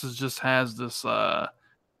loot boxes just has this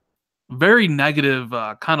very negative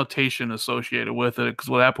connotation associated with it because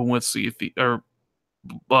what happened with Star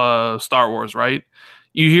Wars, right?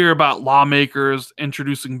 You hear about lawmakers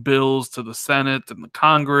introducing bills to the Senate and the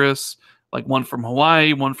Congress, like one from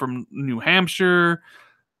Hawaii, one from New Hampshire.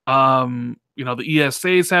 The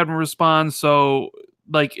ESA's having to respond. So,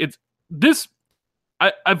 like, it's this.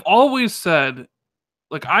 I've always said,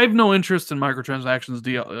 like, I have no interest in microtransactions.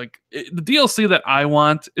 The DLC that I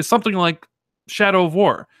want is something like Shadow of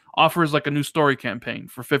War offers like a new story campaign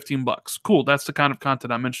for $15. Cool, that's the kind of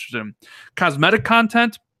content I'm interested in. Cosmetic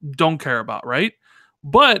content, don't care about, right?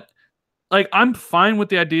 But like, I'm fine with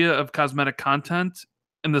the idea of cosmetic content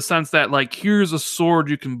in the sense that like, here's a sword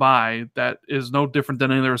you can buy that is no different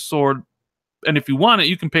than any other sword, and if you want it,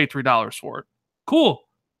 you can pay $3 for it. Cool.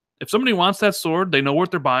 If somebody wants that sword, they know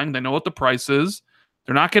what they're buying, they know what the price is.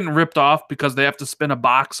 They're not getting ripped off because they have to spin a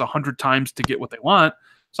box 100 times to get what they want.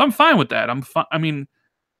 So I'm fine with that. I'm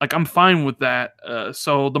fine with that.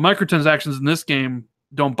 So the microtransactions in this game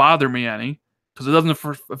don't bother me any because it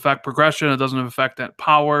doesn't affect progression. It doesn't affect that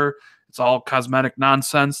power. It's all cosmetic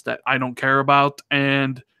nonsense that I don't care about.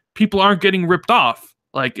 And people aren't getting ripped off.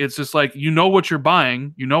 Like, it's just like, you know what you're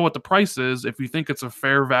buying. You know what the price is. If you think it's a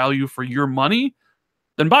fair value for your money,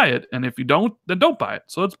 then buy it. And if you don't, then don't buy it.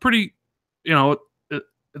 So it's pretty,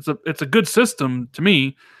 it's a good system to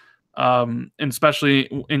me. and especially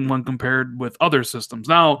in when compared with other systems.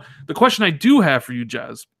 Now, the question I do have for you,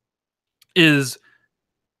 Jez, is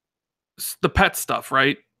the pet stuff,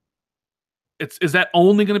 right? Is that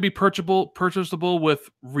only going to be purchasable with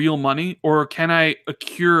real money, or can I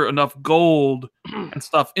accrue enough gold and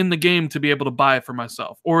stuff in the game to be able to buy it for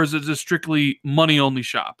myself, or is it just strictly money only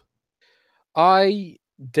shop? I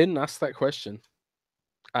didn't ask that question,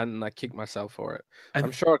 and I kicked myself for it. I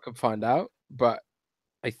I'm sure I could find out, but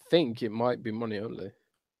I think it might be money only.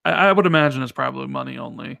 I would imagine it's probably money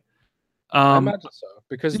only. I Um, imagine so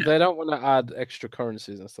because yeah, they don't want to add extra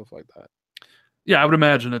currencies and stuff like that. yeah, I would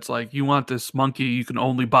imagine it's like you want this monkey, you can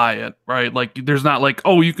only buy it, right? Like there's not like,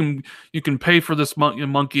 oh, you can pay for this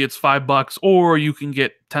monkey, it's $5, or you can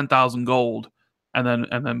get 10,000 gold and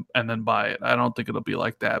then buy it. I don't think it'll be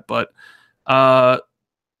like that. But uh,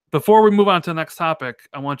 before we move on to the next topic,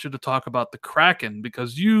 I want you to talk about the Kraken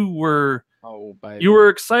because Oh you baby, were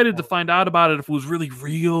excited to find out about it if it was really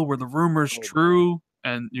real, were the rumors oh baby, true,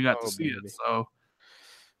 and you got to oh see it. baby, So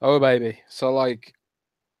oh baby. So like,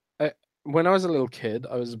 I, when I was a little kid,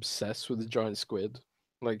 I was obsessed with the giant squid.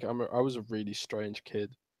 Like I was a really strange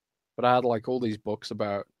kid, but I had like all these books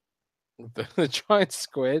about the giant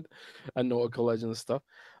squid and nautical legends and stuff.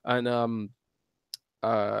 And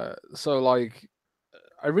so like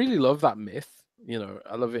I really love that myth. You know,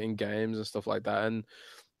 I love it in games and stuff like that. And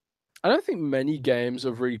I don't think many games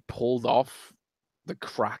have really pulled off the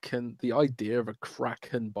Kraken, the idea of a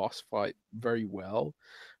Kraken boss fight very well.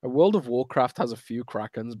 World of Warcraft has a few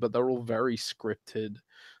Krakens, but they're all very scripted,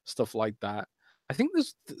 stuff like that. I think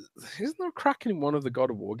isn't there a Kraken in one of the God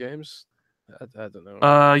of War games? I don't know.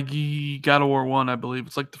 God of War 1, I believe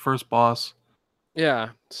it's like the first boss. Yeah,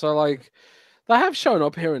 so like they have shown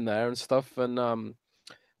up here and there and stuff, and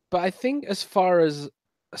but I think as far as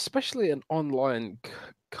especially an online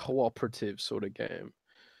cooperative sort of game,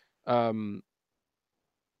 um,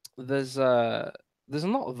 there's uh there's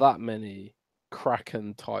not that many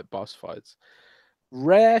Kraken type boss fights.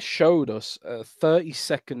 Rare showed us a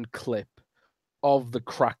 30-second clip of the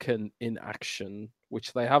Kraken in action,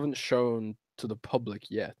 which they haven't shown to the public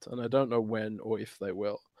yet, and I don't know when or if they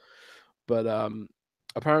will. But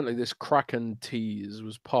apparently this Kraken tease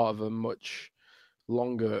was part of a much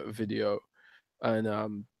longer video,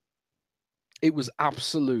 and it was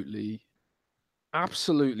absolutely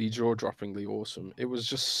jaw-droppingly awesome. It was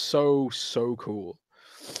just so cool.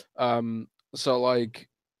 So like,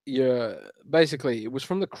 yeah, basically it was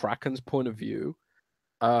from the Kraken's point of view.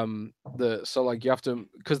 The so like you have to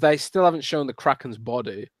because they still haven't shown the Kraken's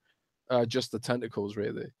body, just the tentacles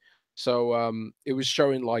really. So it was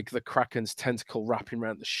showing like the Kraken's tentacle wrapping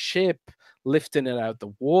around the ship, lifting it out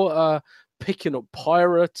the water, picking up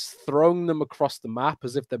pirates, throwing them across the map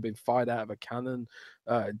as if they've been fired out of a cannon,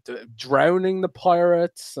 drowning the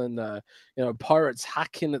pirates, and pirates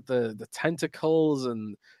hacking at the tentacles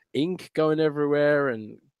and ink going everywhere,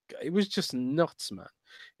 and it was just nuts, man.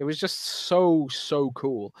 It was just so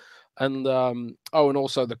cool. And and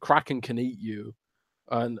also the Kraken can eat you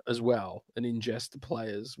and as well and ingest the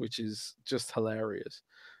players, which is just hilarious.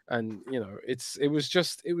 And it was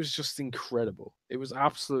just incredible. It was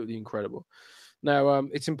absolutely incredible. Now,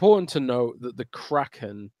 it's important to note that the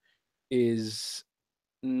Kraken is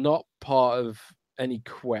not part of any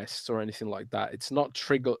quests or anything like that. It's not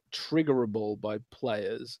triggerable by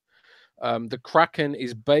players. The Kraken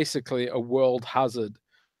is basically a world hazard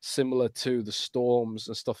similar to the storms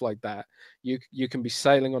and stuff like that. You can be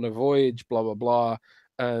sailing on a voyage, blah blah blah,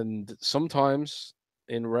 and sometimes,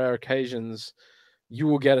 in rare occasions, you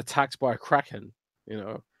will get attacked by a Kraken. You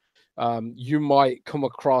know, you might come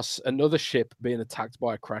across another ship being attacked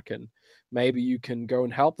by a Kraken. Maybe you can go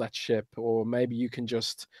and help that ship, or maybe you can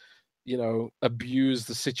just abuse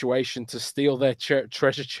the situation to steal their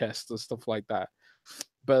treasure chest and stuff like that.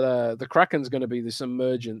 But the Kraken's going to be this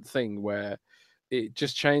emergent thing where it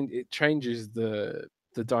changes the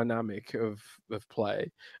dynamic of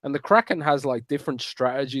play. And the Kraken has like different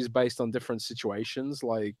strategies based on different situations,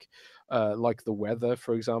 like the weather,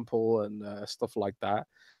 for example, and stuff like that.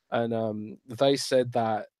 And they said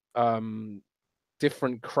that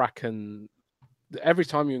different Kraken every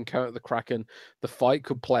time you encounter the Kraken, the fight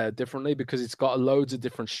could play out differently because it's got loads of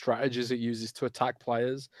different strategies it uses to attack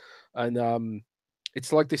players. And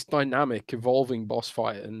it's like this dynamic, evolving boss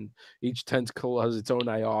fight, and each tentacle has its own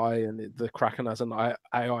AI, and the Kraken has an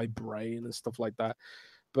AI brain and stuff like that.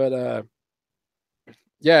 But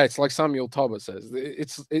yeah, it's like Samuel Talbot says,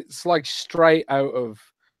 it's like straight out of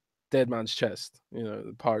Dead Man's Chest,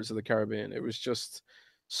 the Pirates of the Caribbean. It was just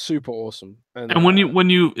super awesome, and And when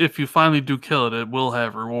you if you finally do kill it, it will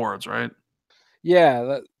have rewards, right?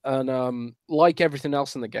 yeah, and like everything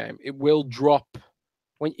else in the game, it will drop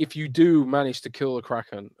when if you do manage to kill the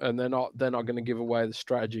Kraken, and they're not going to give away the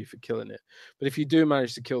strategy for killing it. But if you do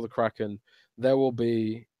manage to kill the Kraken, there will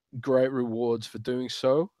be great rewards for doing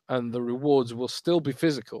so, and the rewards will still be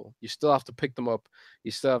physical. You still have to pick them up.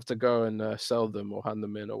 You still have to go and sell them or hand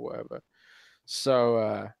them in or whatever.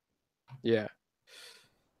 So yeah,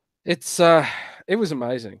 it's it was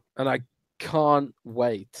amazing, and I can't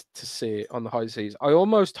wait to see it on the high seas. I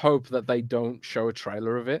almost hope that they don't show a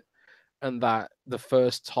trailer of it, and that the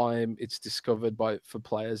first time it's discovered by for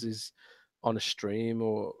players is on a stream,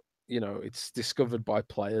 or it's discovered by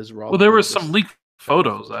players Well, rather there than was some just leaked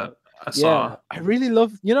photos that I saw. yeah. I really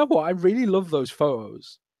love, you know what, I really love those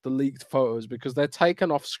photos, the leaked photos, because they're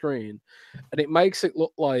taken off screen, and it makes it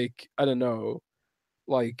look like, I don't know,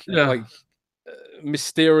 like Yeah. like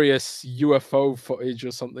mysterious UFO footage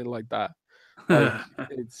or something like that. Like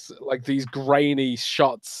it's like these grainy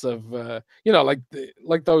shots of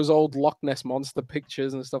like those old Loch Ness monster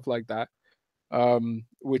pictures and stuff like that.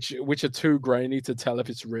 Which are too grainy to tell if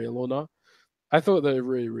it's real or not. I thought they were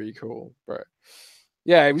really, really cool. But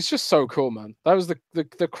yeah, it was just so cool, man. That was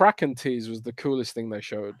the Kraken tease was the coolest thing they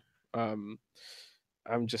showed. Um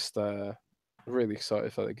I'm just really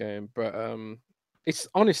excited for the game. But it's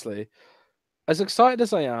honestly, as excited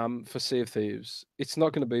as I am for Sea of Thieves, it's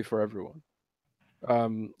not going to be for everyone.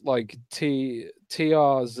 Like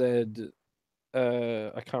TRZ,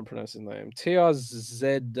 I can't pronounce his name.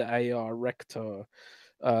 TRZAR Rector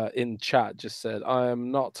in chat just said, I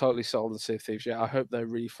am not totally sold on Sea of Thieves yet. I hope they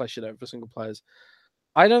really flesh it out for single players.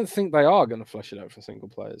 I don't think they are going to flesh it out for single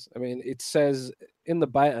players. I mean, it says in the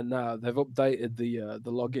beta now they've updated the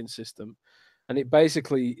login system, and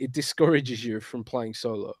it discourages you from playing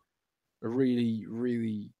solo. It really,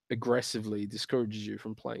 really aggressively discourages you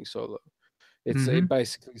from playing solo. It Hmm.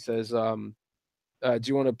 basically says, do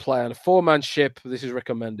you want to play on a 4-man ship? This is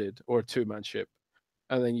recommended, or a 2-man ship.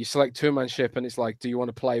 And then you select 2-man ship, and it's like, do you want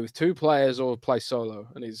to play with 2 players or play solo?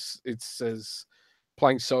 And it says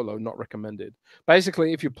playing solo not recommended.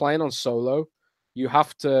 Basically, if you're playing on solo, you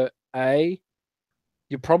have to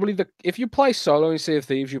you're probably the if you play solo in Sea of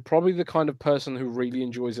Thieves, you're probably the kind of person who really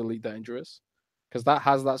enjoys Elite Dangerous, because that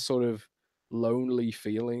has that sort of lonely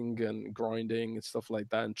feeling and grinding and stuff like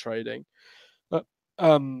that and trading. But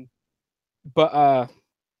um but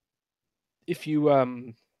if you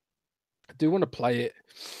do want to play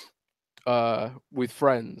it with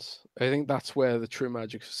friends, I think that's where the true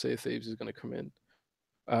magic of Sea of Thieves is going to come in.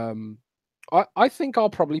 Um, I think I'll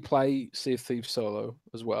probably play Sea of Thieves solo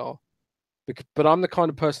as well, but I'm the kind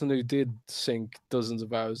of person who did sink dozens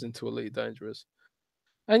of hours into Elite Dangerous,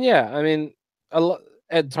 and yeah, I mean, a lot.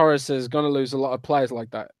 Ed Torres is going to lose a lot of players like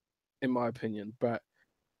that, in my opinion, but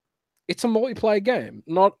it's a multiplayer game.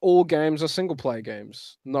 Not all games are single player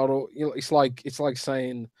games. Not all. It's like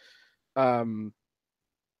saying, um,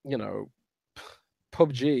 you know,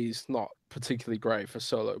 PUBG is not particularly great for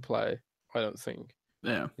solo play. I don't think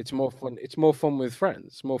Yeah. it's more fun. It's more fun with friends.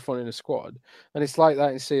 It's more fun in a squad, and it's like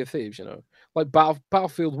that in Sea of Thieves. Like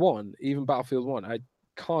Battlefield One. Even Battlefield One, I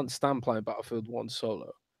can't stand playing Battlefield One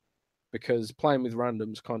solo because playing with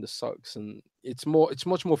randoms kind of sucks, and It's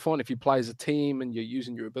much more fun if you play as a team and you're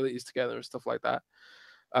using your abilities together and stuff like that.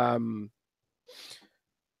 Um,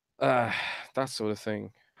 uh, that sort of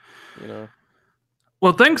thing. You know.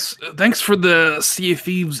 Well, thanks for the Sea of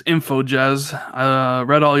Thieves info, Jez. I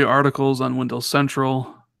read all your articles on Windows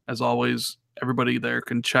Central. As always, everybody there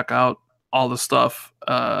can check out all the stuff.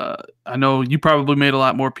 I know you probably made a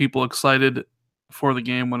lot more people excited for the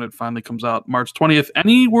game when it finally comes out March 20th.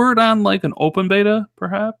 Any word on like an open beta,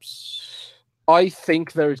 perhaps? I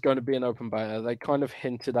think there is going to be an open beta. They kind of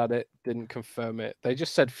hinted at it, didn't confirm it. They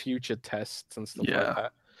just said future tests and stuff like Yeah.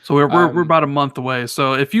 that. So we're Um, about a month away.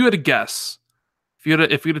 So if you had a guess, if you had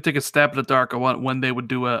to take a stab in the dark on when they would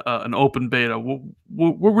do an open beta,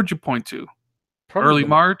 where would you point to? Probably Early the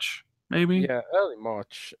March, maybe. yeah, early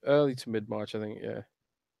March, early to mid March, I think. Yeah,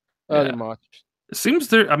 early Yeah, March. it seems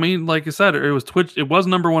there. I mean, like I said, it was Twitch. It was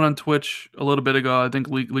number one on Twitch a little bit ago. I think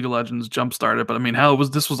League of Legends jump started, but I mean, hell,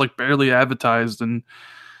 this was like barely advertised, and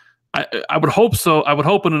I would hope so. I would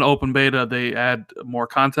hope in an open beta they add more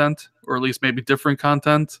content, or at least maybe different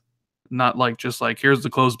content, not like just like here's the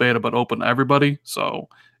closed beta, but open to everybody. So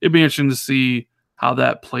it'd be interesting to see how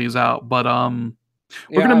that plays out. But we're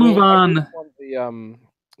Yeah, gonna I move mean, I really on. want the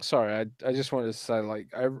Sorry, I just wanted to say, like,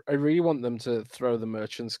 I really want them to throw the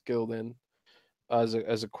Merchants Guild in as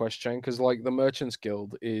a quest chain, because like the Merchants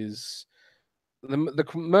Guild is the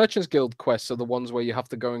Merchants Guild quests are the ones where you have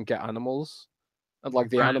to go and get animals, and like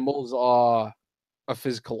the Right. animals are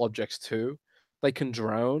physical objects too. They can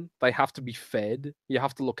drown. They have to be fed. You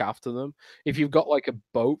have to look after them. If you've got like a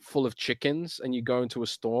boat full of chickens and you go into a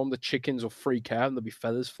storm, the chickens will freak out and there'll be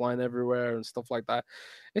feathers flying everywhere and stuff like that.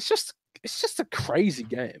 It's just it's just a crazy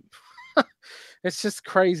game. It's just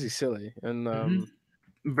crazy silly, and it's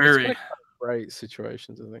been Very. a great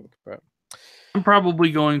situations, I think. But I'm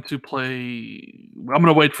probably going to play. I'm going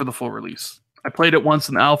to wait for the full release. I played it once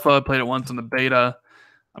in alpha. I played it once in the beta.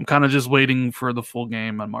 I'm kind of just waiting for the full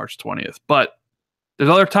game on March 20th. But there's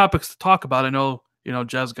other topics to talk about. I know,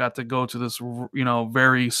 Jez got to go to this,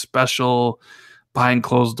 very special behind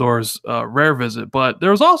closed doors rare visit, but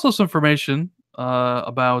there was also some information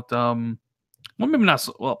about, well, maybe not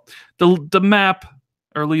so, well, the map,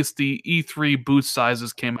 or at least the E3 booth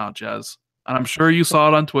sizes came out, Jez. And I'm sure you saw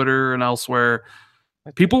it on Twitter and elsewhere.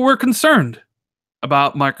 People were concerned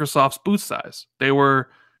about Microsoft's booth size. They were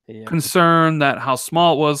yeah, concerned that how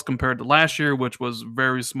small it was compared to last year, which was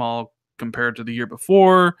very small compared to the year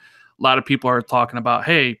before. A lot of people are talking about,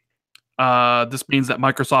 hey, this means that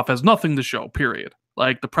Microsoft has nothing to show, period.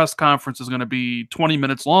 Like the press conference is going to be 20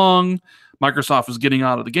 minutes long. Microsoft is getting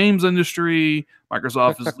out of the games industry.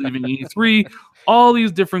 Microsoft is leaving E3. All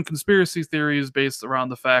these different conspiracy theories based around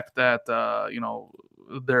the fact that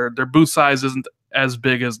their booth size isn't as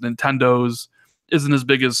big as Nintendo's, isn't as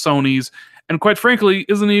big as Sony's, and quite frankly,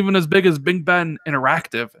 isn't even as big as Big Ben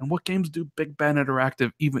Interactive. And what games do Big Ben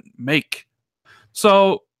Interactive even make?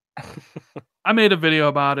 So I made a video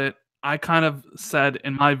about it. I kind of said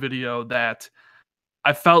in my video that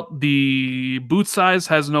I felt the boot size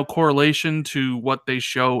has no correlation to what they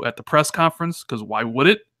show at the press conference, because why would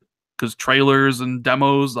it? Because trailers and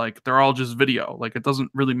demos, like, they're all just video. Like, it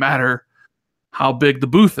doesn't really matter how big the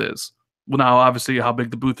booth is. Well, now, obviously, how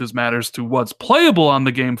big the booth is matters to what's playable on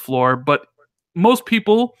the game floor, but most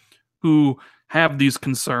people who have these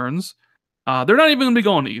concerns, they're not even going to be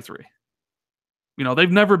going to E3.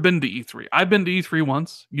 They've never been to E3. I've been to E3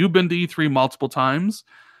 once. You've been to E3 multiple times.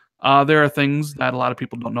 There are things that a lot of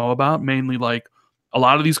people don't know about, mainly like a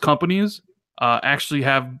lot of these companies actually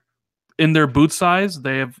have in their booth size,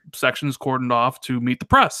 they have sections cordoned off to meet the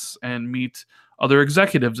press and meet other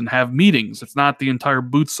executives and have meetings. It's not the entire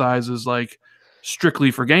booth size is like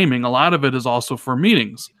strictly for gaming. A lot of it is also for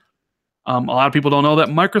meetings. A lot of people don't know that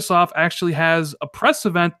Microsoft actually has a press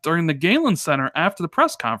event during the Galen Center after the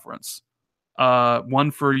press conference.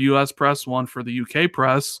 One for US press, one for the UK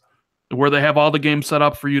press, where they have all the games set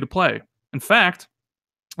up for you to play. In fact,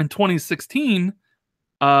 in 2016,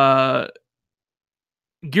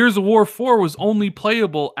 Gears of War 4 was only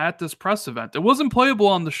playable at this press event. It wasn't playable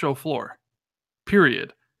on the show floor,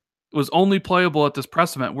 period. It was only playable at this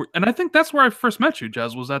press event. And I think that's where I first met you,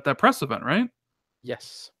 Jez, was at that press event, right?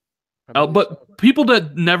 yes. But people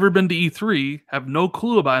that never been to E3 have no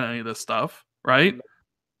clue about any of this stuff, right?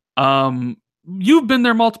 You've been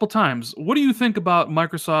there multiple times. What do you think about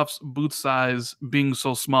Microsoft's booth size being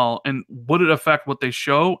so small, and would it affect what they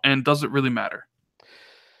show, and does it really matter?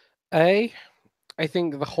 I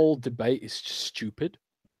think the whole debate is just stupid.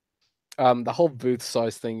 The whole booth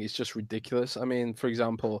size thing is just ridiculous. I mean, for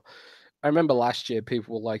example, I remember last year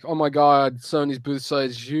people were like, "Oh my god, Sony's booth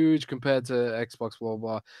size is huge compared to Xbox." Blah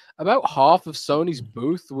blah. About half of Sony's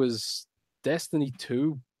booth was Destiny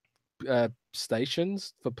 2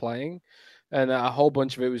 stations for playing, and a whole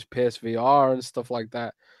bunch of it was PSVR and stuff like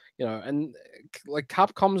that. And like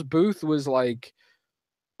Capcom's booth was like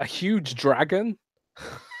a huge dragon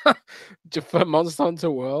for Monster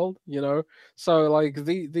Hunter World. So like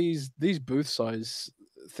these booth size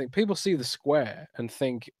thing, people see the square and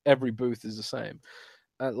think every booth is the same.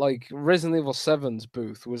 Like Resident Evil 7's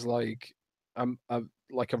booth was like a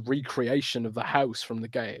like a recreation of the house from the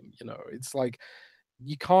game. It's like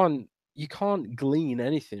you can't glean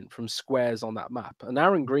anything from squares on that map. And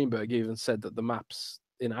Aaron Greenberg even said that the map's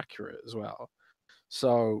inaccurate as well.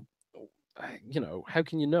 So, how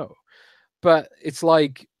can you know? But it's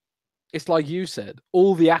like you said,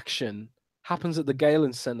 all the action happens at the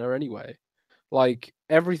Galen Center anyway. Like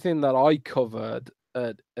everything that I covered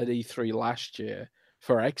at E3 last year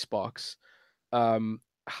for Xbox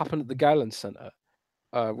happened at the Galen Center.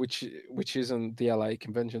 Which isn't the LA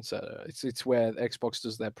Convention Center. It's where Xbox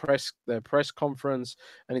does their press conference,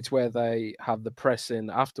 and it's where they have the press in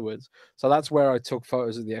afterwards. So that's where I took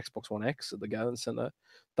photos of the Xbox One X at the Galen Center.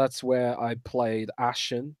 That's where I played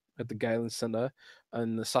Ashen at the Galen Center,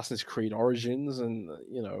 and Assassin's Creed Origins, and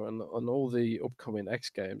and all the upcoming X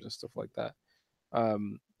games and stuff like that.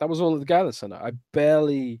 That was all at the Galen Center. I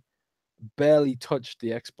barely touched the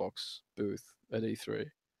Xbox booth at E3.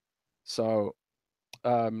 So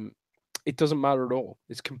it doesn't matter at all.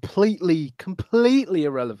 It's completely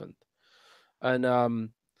irrelevant. And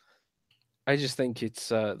I just think it's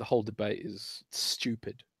the whole debate is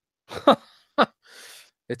stupid.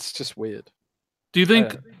 It's just weird. Do you I think?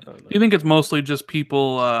 don't, I don't Do you know. think it's mostly just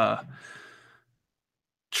people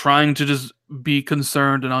trying to just be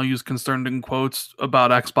concerned, and I'll use concerned in quotes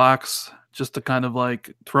about Xbox, just to kind of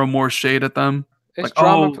like throw more shade at them? It's Like,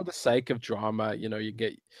 drama oh, for the sake of drama. You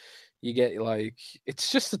get like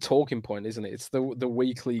it's just a talking point, isn't it? It's the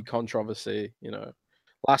weekly controversy.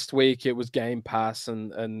 Last week it was Game Pass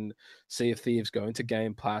and Sea of Thieves going to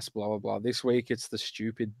Game Pass. Blah blah blah. This week it's the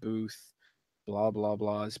stupid booth. Blah blah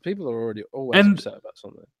blah. People are already always and upset about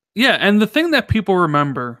something. yeah, and the thing that people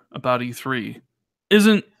remember about E3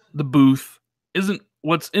 isn't the booth, isn't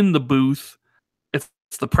what's in the booth. It's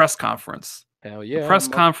the press conference. Hell The yeah, press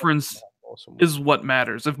Microsoft is conference an awesome one. is what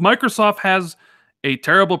matters. If Microsoft has a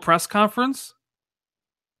terrible press conference,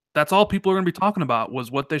 that's all people are going to be talking about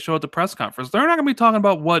was what they show at the press conference. They're not going to be talking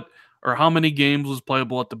about what or how many games was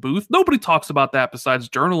playable at the booth. Nobody talks about that besides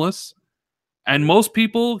journalists. And True. most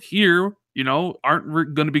people here,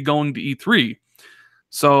 aren't going to be going to E3.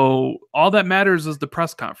 So all that matters is the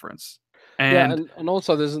press conference. Yeah, And and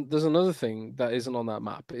also there's another thing that isn't on that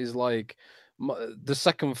map is like the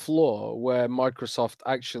second floor where Microsoft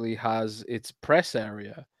actually has its press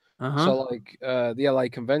area. uh-huh. So like the LA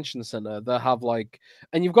Convention Center, they have like,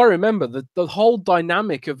 and you've got to remember that the whole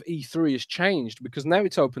dynamic of E3 has changed because now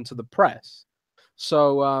it's open to the press.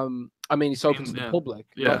 So I mean, it's open to the Yeah. public,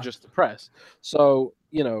 not Yeah. just the press. So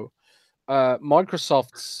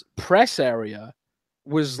Microsoft's press area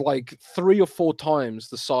was like 3 or 4 times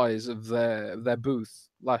the size of their booth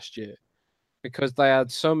last year because they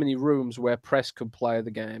had so many rooms where press could play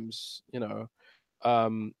the games,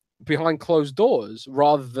 um, behind closed doors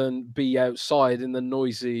rather than be outside in the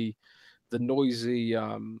noisy,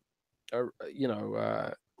 uh, you know,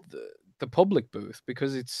 uh, the the public booth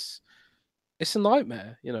because it's a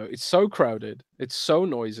nightmare. It's so crowded, it's so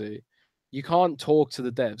noisy. You can't talk to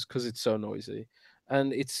the devs because it's so noisy,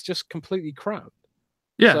 and it's just completely crammed.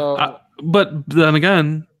 Yeah. So But then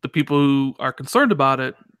again, the people who are concerned about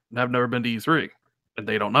it have never been to E3 and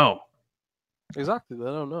they don't know. exactly, they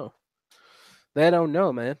don't know. They don't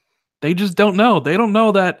know, man. They just don't know. They don't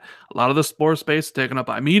know that a lot of the spore space is taken up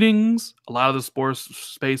by meetings. A lot of the spore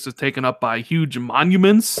space is taken up by huge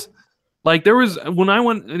monuments. Like there was when I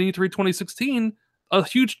went in E3 2016, a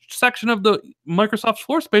huge section of the Microsoft's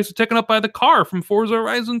floor space was taken up by the car from Forza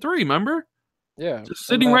Horizon 3. Remember, Yeah, just and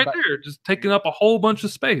sitting right there, just taking up a whole bunch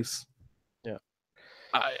of space. yeah,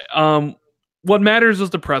 I, what matters is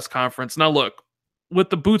the press conference. Now, look, with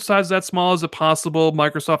the boot size that small, is it possible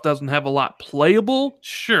Microsoft doesn't have a lot playable?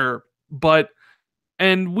 Sure, but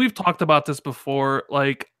and we've talked about this before.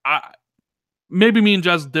 Like, maybe me and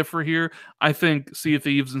Jez differ here. I think Sea of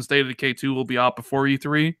Thieves and State of Decay 2 will be out before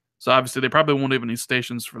E3, so obviously they probably won't have any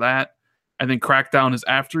stations for that. I think Crackdown is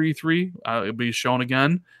after E3. It'll be shown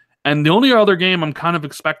again. And the only other game I'm kind of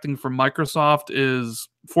expecting from Microsoft is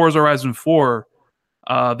Forza Horizon 4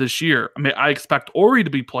 this year. I mean, I expect Ori to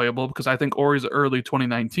be playable because I think Ori's an early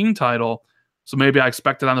 2019 title. So maybe I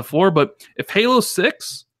expect it on the floor. But if Halo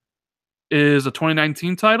 6 is a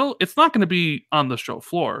 2019 title, it's not going to be on the show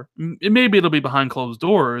floor. Maybe it'll be behind closed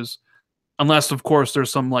doors, unless, of course,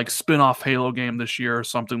 there's some like spin off Halo game this year or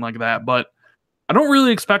something like that. But I don't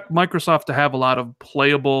really expect Microsoft to have a lot of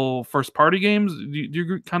playable first party games. Do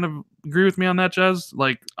you kind of agree with me on that, Jez?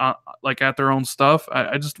 Like at their own stuff?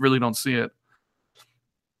 I just really don't see it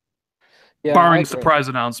yeah. I barring agree. surprise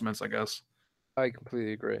announcements, I guess. I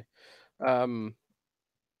completely agree. Um,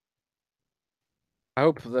 I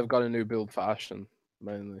hope they've got a new build for Ashton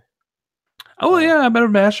mainly. Oh Uh, yeah, I better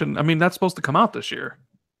Bastion. I mean, that's supposed to come out this year,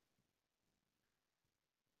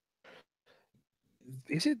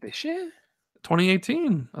 is it this year?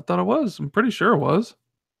 2018. I thought it was. I'm pretty sure it was.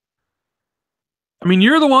 I mean,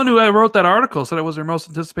 you're the one who wrote that article, said it was your most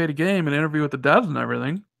anticipated game, and interview with the devs and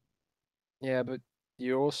everything. Yeah, but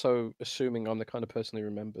you're also assuming I'm the kind of person who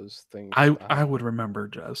remembers things I that I happen. would remember,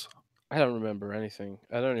 Jez. I don't remember anything.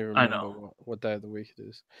 I don't even I remember know. what day of the week it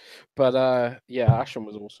is. But yeah, Ashton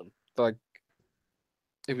was awesome. Like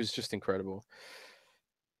it was just incredible.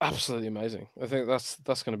 Absolutely amazing. I think that's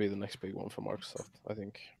going to be the next big one for Microsoft. I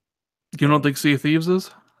think. You don't think Sea of Thieves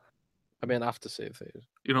is? I mean, after Sea of Thieves.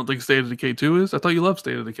 You don't think State of Decay 2 is? I thought you loved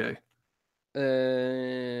State of Decay.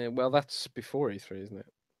 Well, that's before E3, isn't it?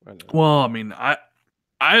 I don't know. Well, I mean, I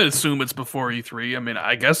assume it's before E3. I mean,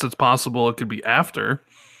 I guess it's possible it could be after.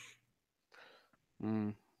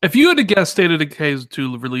 Mm. If you had to guess State of Decay's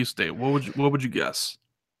 2 release date, what would you guess?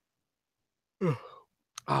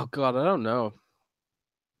 Oh God, I don't know.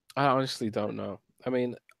 I honestly don't know. I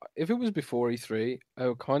mean, if it was before E3,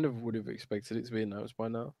 I kind of would have expected it to be announced by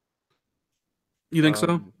now. You think so?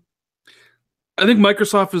 Um, I think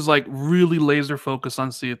Microsoft is like really laser focused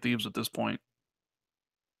on Sea of Thieves at this point.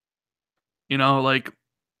 Like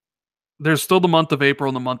there's still the month of April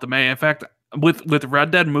and the month of May. In fact, with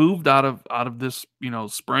Red Dead moved out of this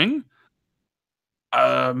spring,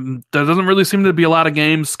 there doesn't really seem to be a lot of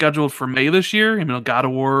games scheduled for May this year. God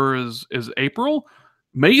of War is April.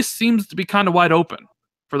 May seems to be kind of wide open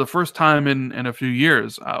for the first time in a few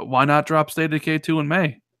years. Why not drop State of Decay 2 in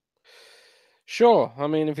May? sure, I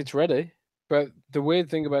mean if it's ready, but the weird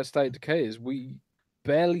thing about State of Decay is we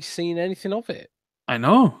barely seen anything of it. I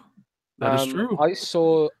know that is true. I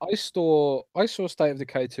saw State of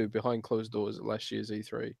Decay 2 behind closed doors at last year's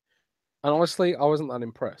E3, and honestly, I wasn't that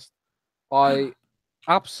impressed. I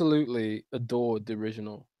absolutely adored the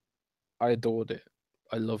original. I adored it.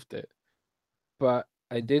 I loved it. But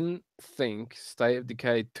I didn't think State of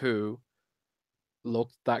Decay 2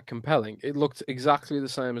 looked that compelling. It looked exactly the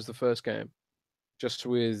same as the first game, just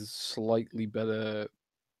with slightly better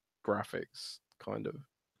graphics, kind of.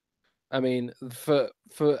 I mean, for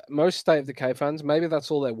most State of Decay fans, maybe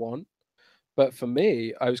that's all they want. But for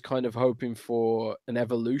me, I was kind of hoping for an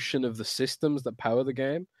evolution of the systems that power the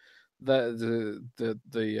game.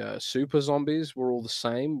 The super zombies were all the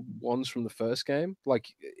same ones from the first game.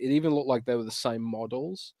 Like it even looked like they were the same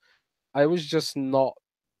models. I was just not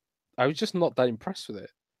I was just not that impressed with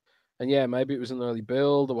it. And yeah, maybe it was an early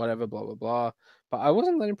build or whatever, blah blah blah. But I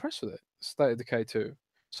wasn't that impressed with it. State of Decay 2.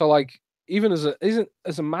 So like even as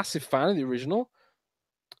a massive fan of the original,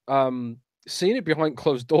 um seeing it behind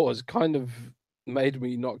closed doors kind of made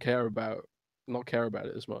me not care about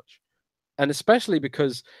it as much. And especially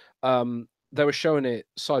because they were showing it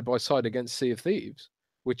side by side against Sea of Thieves,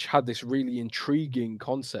 which had this really intriguing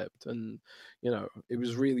concept, and it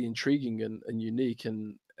was really intriguing and unique,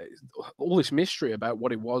 and all this mystery about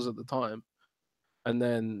what it was at the time. And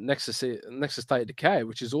then next to State of Decay,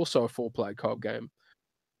 which is also a four-player co-op game,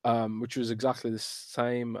 which was exactly the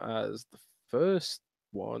same as the first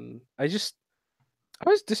one. I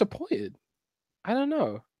was disappointed. I don't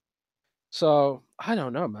know. So I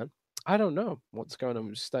don't know, man. I don't know what's going on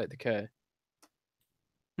with State of Decay.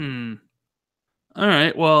 Hmm. All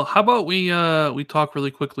right. Well, how about we talk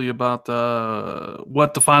really quickly about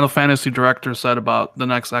what the Final Fantasy director said about the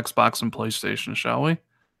next Xbox and PlayStation, shall we?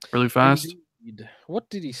 Really fast. Indeed. What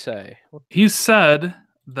did he say? What did He he say? said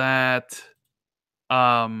that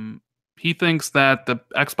um he thinks that the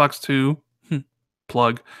Xbox 2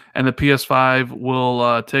 plug and the PS5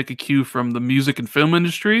 will take a cue from the music and film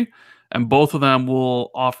industry, and both of them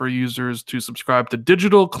will offer users to subscribe to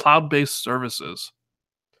digital cloud-based services.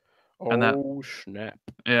 And that, Oh snap!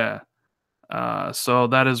 yeah. So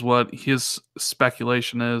that is what his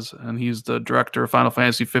speculation is, and he's the director of Final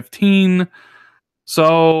Fantasy 15.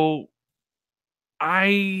 So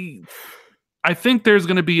I I think there's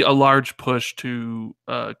going to be a large push to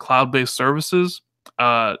cloud-based services.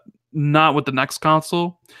 Uh, Not with the next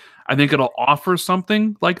console. I think it'll offer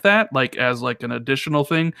something like that, like as like an additional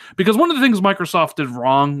thing. Because one of the things Microsoft did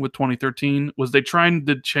wrong with 2013 was they tried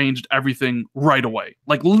to change everything right away,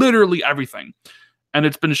 like literally everything. And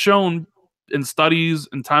it's been shown in studies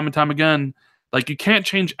and time again, like you can't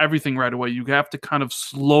change everything right away. You have to kind of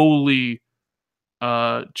slowly,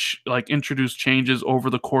 like introduce changes over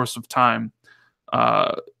the course of time.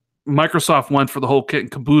 uh, Microsoft went for the whole kit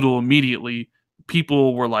and caboodle immediately.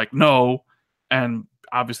 People were like, no, and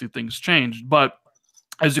obviously things changed. But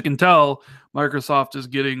as you can tell, Microsoft is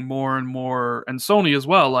getting more and more, and Sony as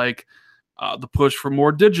well, like the push for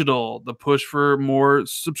more digital, the push for more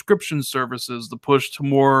subscription services, the push to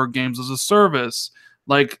more games as a service.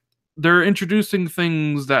 Like they're introducing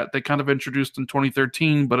things that they kind of introduced in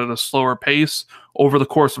 2013, but at a slower pace over the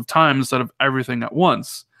course of time instead of everything at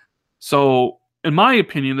once. So, in my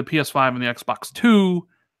opinion, the PS5 and the Xbox 2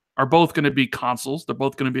 are both going to be consoles. They're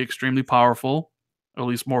both going to be extremely powerful, at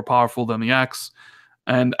least more powerful than the X.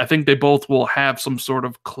 And I think they both will have some sort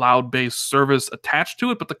of cloud based service attached to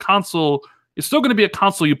it, but the console is still going to be a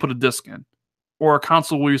console you put a disc in or a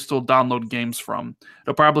console where you still download games from.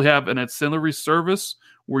 It'll probably have an ancillary service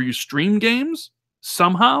where you stream games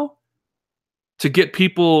somehow to get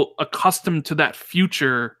people accustomed to that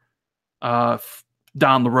future uh,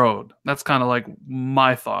 down the road. That's kind of like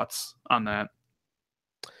my thoughts on that.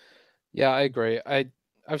 Yeah, I agree.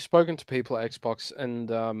 I've spoken to people at Xbox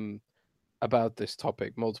and about this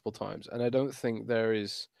topic multiple times, and I don't think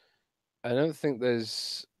there's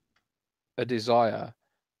a desire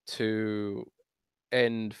to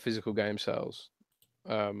end physical game sales.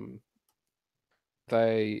 Um,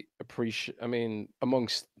 they appreciate. I mean,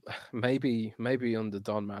 amongst maybe under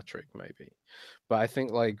Don Matrick, maybe, But I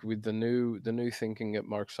think like with the new thinking at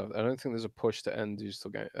Microsoft, I don't think there's a push to end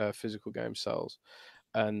physical game sales,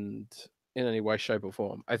 and in any way, shape, or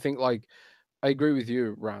form. I think like I agree with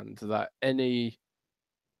you, Rand, that any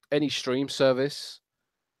stream service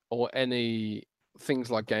or any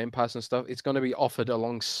things like Game Pass and stuff, it's going to be offered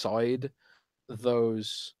alongside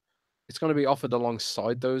those. It's going to be offered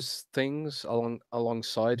alongside those things,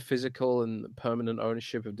 alongside physical and permanent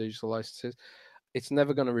ownership of digital licenses. It's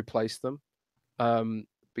never going to replace them, um,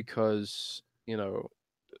 because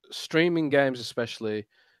streaming games, especially,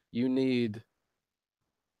 you need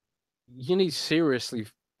seriously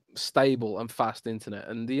stable and fast internet,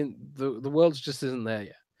 and the world's just isn't there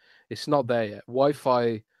yet. It's not there yet.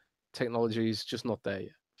 Wi-Fi technology is just not there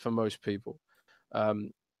yet for most people.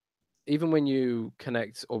 Um, Even when you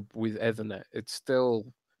connect up with Ethernet,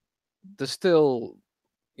 there's still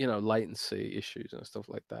latency issues and stuff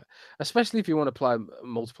like that. Especially if you want to play a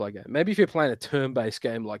multiplayer game. Maybe if you're playing a turn-based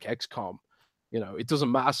game like XCOM, it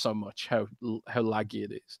doesn't matter so much how laggy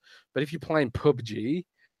it is. But if you're playing PUBG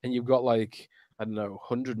and you've got like, I don't know,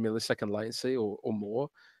 100 millisecond latency or more,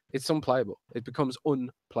 it's unplayable. It becomes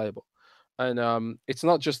unplayable. And it's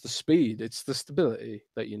not just the speed; it's the stability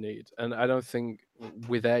that you need. And I don't think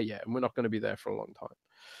we're there yet, and we're not going to be there for a long time.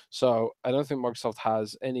 So I don't think Microsoft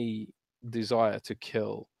has any desire to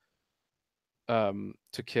kill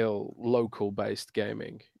local based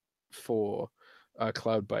gaming for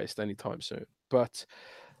cloud based anytime soon. But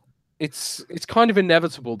it's kind of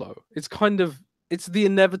inevitable though. It's the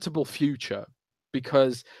inevitable future,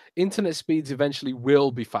 because internet speeds eventually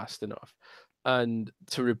will be fast enough and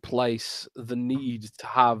to replace the need to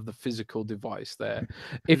have the physical device there.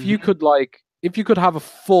 If you could have the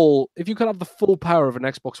full power of an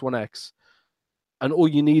Xbox One X, and all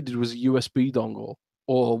you needed was a USB dongle,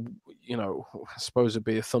 or I suppose it'd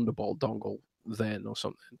be a Thunderbolt dongle then or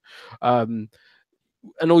something. Um,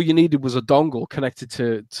 and all you needed was a dongle connected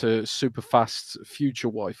to super fast future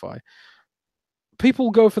Wi-Fi. People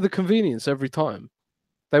will go for the convenience every time.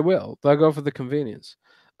 They will. They'll go for the convenience,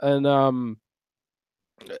 and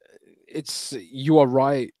you are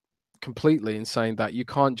right completely in saying that you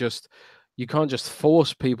can't just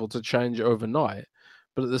force people to change overnight.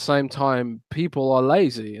 But at the same time, people are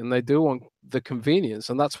lazy and they do want the convenience,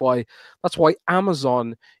 and that's why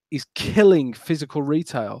Amazon is killing physical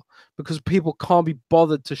retail, because people can't be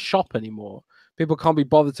bothered to shop anymore. People can't be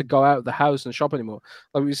bothered to go out of the house and shop anymore.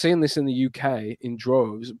 Like we've seen this in the UK in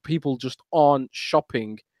droves. People just aren't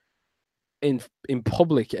shopping in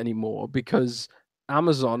public anymore because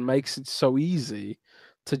Amazon makes it so easy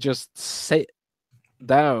to just sit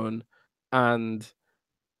down and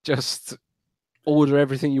just order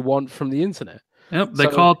everything you want from the internet. Yep, they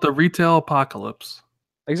So call it the retail apocalypse.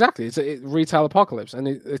 exactly, it's a retail apocalypse, and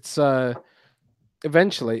it's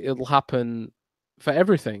eventually it'll happen for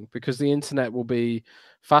everything, because the internet will be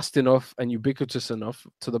fast enough and ubiquitous enough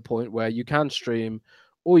to the point where you can stream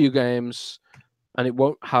all your games and it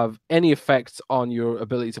won't have any effect on your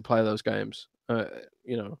ability to play those games.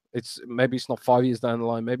 It's not 5 years down the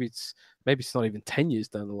line, maybe it's not even 10 years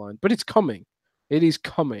down the line, but it's coming. It is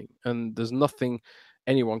coming, and there's nothing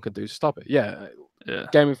anyone can do to stop it. Yeah, Yeah.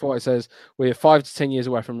 Gaming For It says we're 5 to 10 years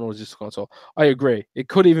away from an digital console. I agree. It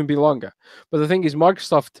could even be longer. But the thing is,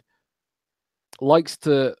 Microsoft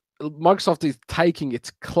is taking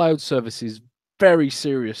its cloud services very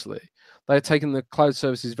seriously. They're taking the cloud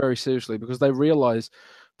services very seriously because they realize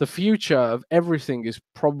the future of everything is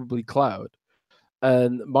probably cloud.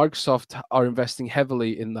 And Microsoft are investing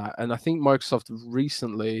heavily in that. And I think Microsoft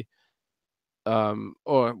recently,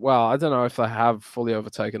 or well, I don't know if they have fully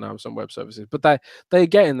overtaken Amazon Web Services, but they're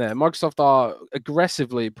getting there. Microsoft are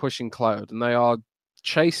aggressively pushing cloud, and they are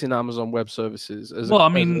chasing Amazon Web Services as a Well, I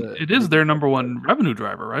as mean, a it is leading their number competitor. one revenue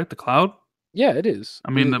driver, right? The cloud. Yeah, it is.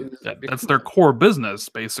 I mean, that's their core business,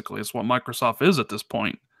 basically. It's what Microsoft is at this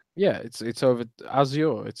point. Yeah, it's over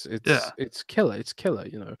Azure. It's Yeah. it's it's killer. It's killer.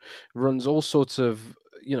 Runs all sorts of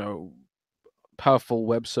you know powerful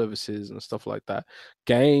web services and stuff like that,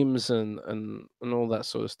 games and all that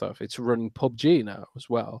sort of stuff. It's running PUBG now as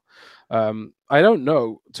well. I don't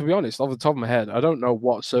know, to be honest, off the top of my head, I don't know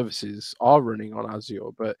what services are running on Azure,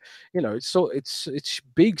 but it's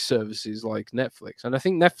big services like Netflix, and I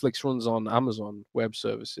think Netflix runs on Amazon Web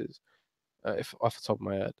Services, if off the top of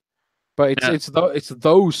my head. But Yeah. it's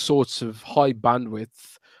those sorts of high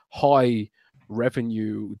bandwidth, high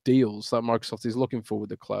revenue deals that Microsoft is looking for with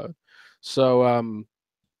the cloud. So,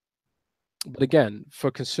 but again,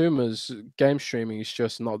 for consumers, game streaming is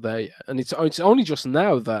just not there yet, and it's only just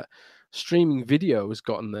now that streaming video has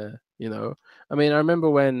gotten there. I mean, I remember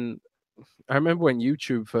when I remember when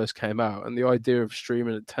YouTube first came out, and the idea of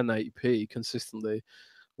streaming at 1080p consistently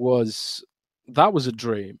was that was a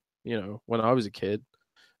dream. When I was a kid,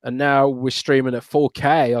 and now we're streaming at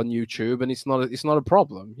 4K on YouTube, and it's not a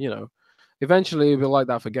problem. Eventually it'll be like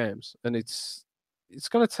that for games, and it's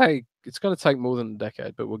gonna take more than a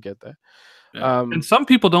decade, but we'll get there. Yeah. And Um, some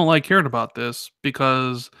people don't like hearing about this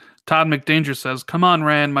because Todd McDanger says, "Come on,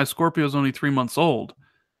 Rand, my Scorpio is only 3 months old,"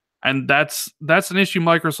 and that's an issue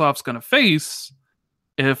Microsoft's going to face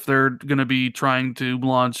if they're going to be trying to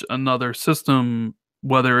launch another system,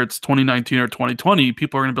 whether it's 2019 or 2020.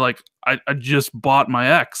 People are going to be like, I just bought my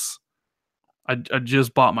X. I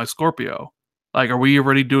just bought my Scorpio. Like, are we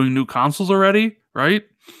already doing new consoles already? Right?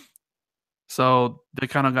 So they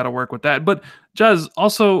kind of got to work with that. But Jez,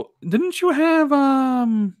 also, didn't you have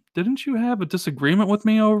a disagreement with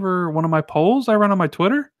me over one of my polls I ran on my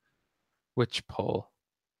Twitter? which poll?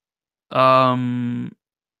 Um,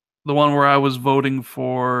 the one where I was voting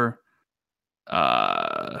for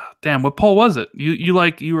damn, what poll was it? You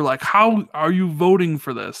were like, how are you voting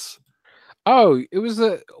for this? Oh, it was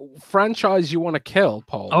the franchise you want to kill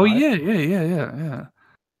poll, Oh right? yeah.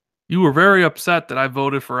 You were very upset that I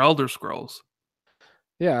voted for Elder Scrolls.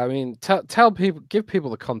 Yeah, I mean, tell people, give people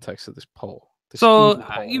the context of this poll, this So evil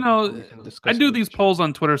poll, you know, and we can I discuss it do with these each other. polls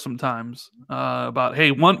on Twitter sometimes about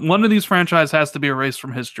hey, one of these franchise has to be erased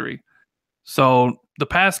from history. So the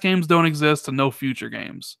past games don't exist and no future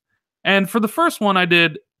games. And for the first one, I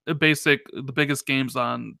did the biggest games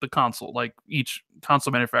on the console, like each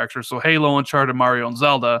console manufacturer. So Halo, Uncharted, Mario, and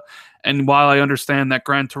Zelda. And while I understand that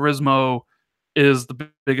Gran Turismo is the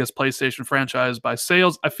biggest PlayStation franchise by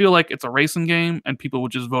sales, I feel like it's a racing game and people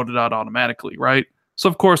would just vote it out automatically, right? So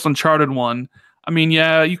of course, Uncharted won. I mean,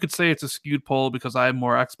 yeah, you could say it's a skewed poll because I have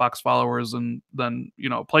more Xbox followers than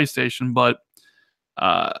PlayStation, but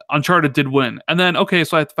Uncharted did win. And then, okay,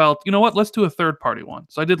 so I felt, you know what? Let's do a third party one.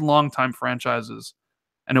 So I did longtime franchises,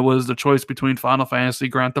 and it was the choice between Final Fantasy,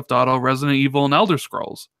 Grand Theft Auto, Resident Evil, and Elder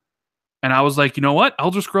Scrolls. And I was like, you know what?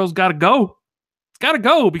 Elder Scrolls got to go. It's got to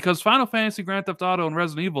go because Final Fantasy, Grand Theft Auto, and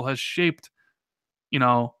Resident Evil has shaped, you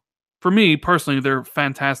know, for me personally, they're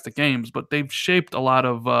fantastic games, but they've shaped a lot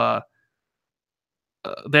of,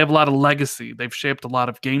 they have a lot of legacy. They've shaped a lot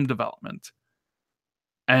of game development.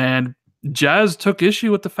 And Jazz took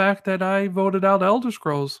issue with the fact that I voted out Elder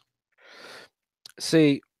Scrolls.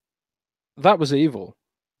 See, that was evil,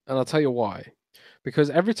 and I'll tell you why. Because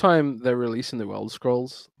every time they're releasing the Elder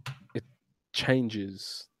Scrolls, it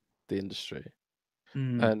changes the industry,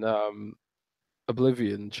 Mm, and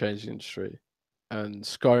Oblivion changed the industry, and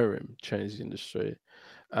Skyrim changed the industry,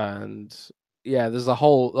 and yeah, there's the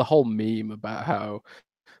whole meme about how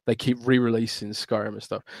they keep re-releasing Skyrim and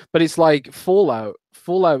stuff. But it's like Fallout.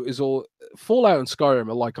 Fallout and Skyrim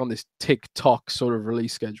are like on this tick-tock sort of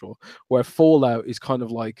release schedule, where Fallout is kind of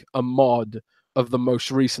like a mod of the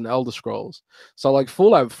most recent Elder Scrolls. So like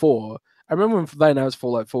Fallout 4, I remember when they announced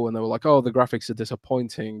Fallout 4 and they were like, "Oh, the graphics are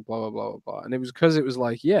disappointing," blah blah blah blah blah. And it was because it was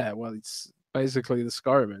like, yeah, well, it's basically the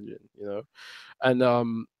Skyrim engine.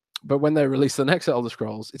 And but when they release the next Elder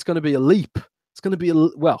Scrolls, it's going to be a leap. It's going to be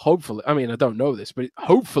well, hopefully. I mean, I don't know this, but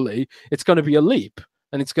hopefully, it's going to be a leap,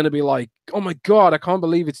 and it's going to be like, oh my god, I can't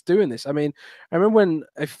believe it's doing this. I mean, I remember when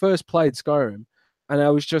I first played Skyrim, and I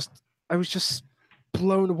was just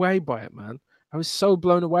blown away by it, man. I was so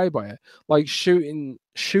blown away by it, like shooting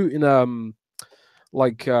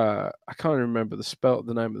like I can't remember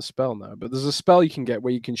the name of the spell now, but there's a spell you can get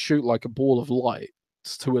where you can shoot like a ball of light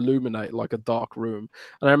to illuminate like a dark room.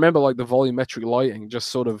 And I remember like the volumetric lighting just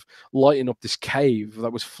sort of lighting up this cave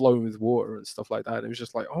that was flowing with water and stuff like that. And it was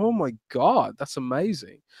just like, oh my god, that's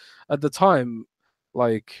amazing. At the time,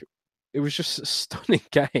 like it was just a stunning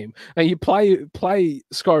game. And you play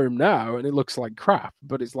Skyrim now and it looks like crap,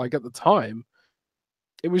 but it's like at the time,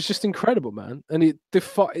 it was just incredible, man. And it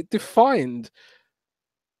defined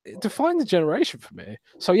the generation for me.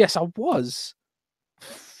 So yes, I was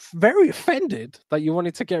very offended that you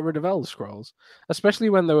wanted to get rid of Elder Scrolls,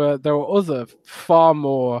 especially when there were other far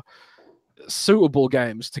more suitable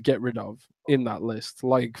games to get rid of in that list,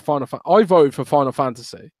 like I voted for Final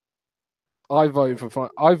Fantasy. I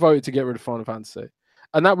voted to get rid of Final Fantasy,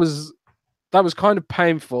 and that was kind of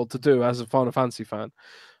painful to do as a Final Fantasy fan.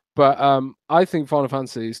 But I think Final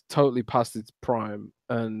Fantasy is totally past its prime,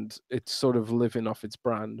 and it's sort of living off its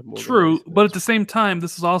brand more than true, anything but at else. the same time,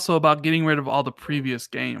 this is also about getting rid of all the previous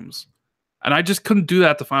games. And I just couldn't do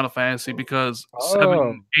that to Final Fantasy because Oh,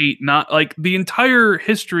 7, 8, not like the entire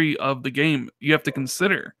history of the game you have to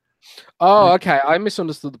consider. oh, Like, okay. I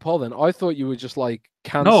misunderstood the poll then. I thought you were just like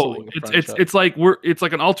no, canceling a it's franchise. it's like it's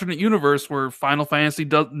like an alternate universe where Final Fantasy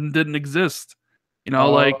didn't exist. You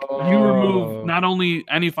know, like you remove Oh. not only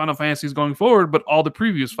any Final Fantasies going forward, but all the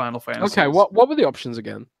previous Final Okay, Fantasies. what were the options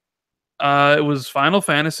again? It was Final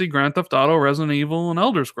Fantasy, Grand Theft Auto, Resident Evil, and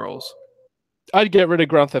Elder Scrolls. I'd get rid of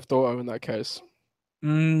Grand Theft Auto in that case.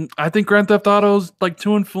 I think Grand Theft Auto's like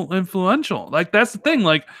too influential. Like that's the thing.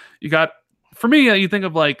 Like you got for me, you think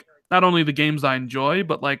of like not only the games I enjoy,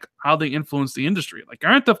 but like how they influence the industry. Like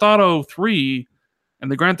Grand Theft Auto 3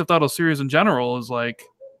 and the Grand Theft Auto series in general is like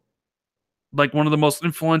one of the most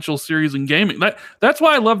influential series in gaming. That's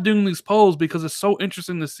why I love doing these polls because it's so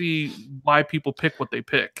interesting to see why people pick what they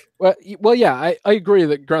pick. Well, yeah, I agree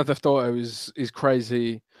that Grand Theft Auto is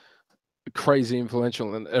crazy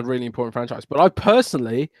influential and a really important franchise. But I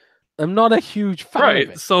personally am not a huge fan of Right.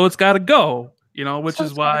 it. So it's got to go, which So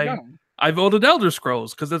is it's gotta why go. I voted Elder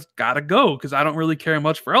Scrolls because it's got to go because I don't really care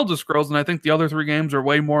much for Elder Scrolls. And I think the other three games are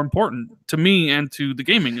way more important to me and to the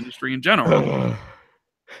gaming industry in general.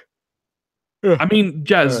 I mean,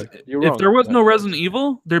 Jez, You're if wrong. there was But no Resident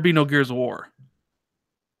Evil, there'd be no Gears of War.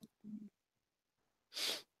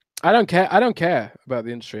 I don't care. I don't care about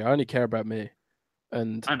the industry. I only care about me.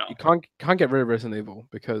 And I know. you can't get rid of Resident Evil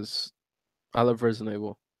because I love Resident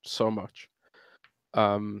Evil so much.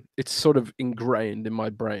 It's sort of ingrained in my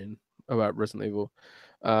brain about Resident Evil.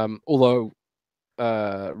 Although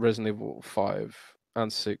Resident Evil 5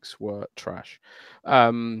 and 6 were trash.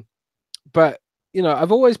 But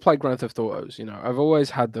I've always played Grand Theft Autos. I've always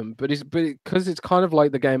had them, but because it's kind of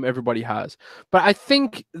like the game everybody has. But I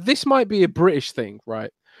think this might be a British thing,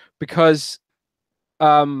 right? Because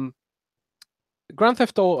um, Grand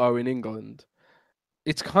Theft Auto in England,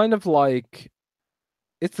 it's kind of like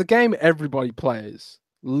it's the game everybody plays,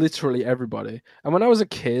 literally everybody. And when I was a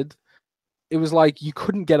kid, it was like you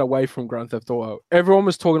couldn't get away from Grand Theft Auto. Everyone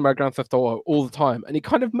was talking about Grand Theft Auto all the time, and it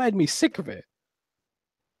kind of made me sick of it.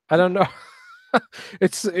 I don't know.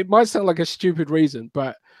 It might sound like a stupid reason,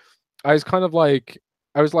 but I was kind of like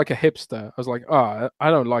I was like a hipster. I was like, oh, I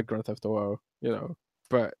don't like Grand Theft Auto.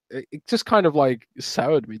 But it just kind of like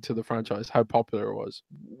soured me to the franchise how popular it was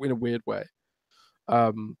in a weird way.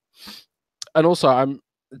 Um, and also,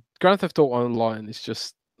 Grand Theft Auto Online is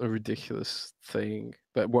just a ridiculous thing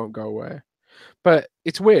that won't go away. But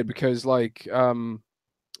it's weird because like some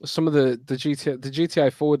of the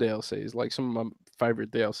GTA 4 DLCs, like some of my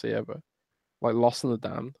favorite DLC ever, like Lost in the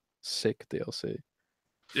Damned, sick DLC.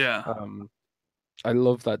 Yeah. I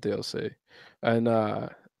love that DLC, and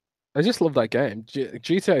I just love that game.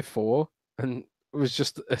 GTA 4, and it was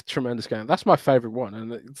just a tremendous game. That's my favorite one,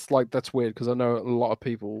 and it's like that's weird because I know a lot of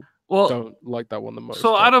people Well, don't like that one the most.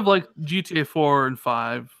 so But out of like GTA 4 and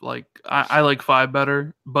 5, like I like 5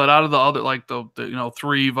 better, but out of the other like the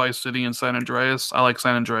 3 Vice City and San Andreas, I like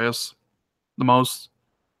San Andreas the most.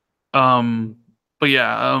 Um but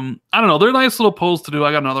yeah, I don't know. They're nice little polls to do.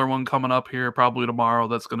 I got another one coming up here probably tomorrow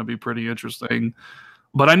that's going to be pretty interesting.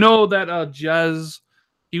 But I know that Jez,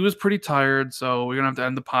 he was pretty tired, so we're gonna have to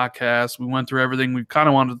end the podcast. We went through everything we kind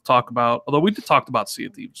of wanted to talk about, although we did talk about Sea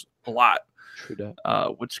of Thieves a lot, true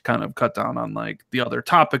that. which kind of cut down on like the other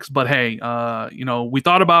topics. But hey, we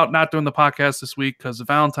thought about not doing the podcast this week because of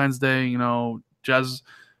Valentine's Day. Jez,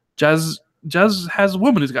 Jez, Jez has a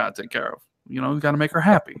woman he's got to take care of. He's got to make her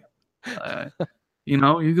happy. You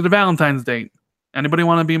get a Valentine's date. Anybody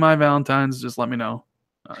want to be my Valentine's? Just let me know.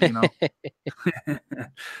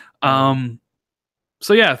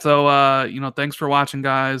 So yeah, thanks for watching,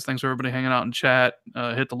 guys. Thanks for everybody hanging out in chat.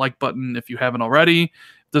 Hit the like button if you haven't already.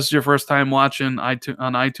 If this is your first time watching on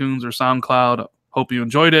iTunes or SoundCloud, hope you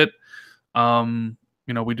enjoyed it.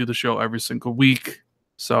 We do the show every single week.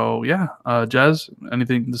 So yeah, Jez,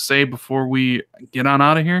 anything to say before we get on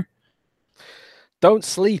out of here? Don't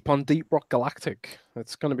sleep on Deep Rock Galactic.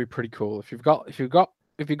 It's going to be pretty cool. If you've got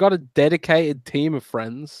a dedicated team of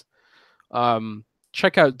friends,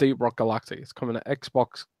 check out Deep Rock Galactic. It's coming to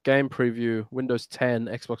Xbox Game Preview, Windows 10,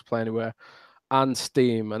 Xbox Play Anywhere, and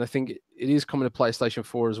Steam. And I think it is coming to PlayStation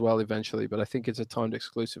 4 as well eventually, but I think it's a timed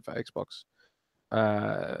exclusive for Xbox.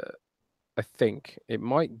 I think it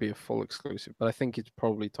might be a full exclusive, but I think it's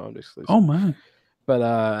probably timed exclusive. Oh my!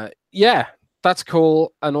 But yeah, that's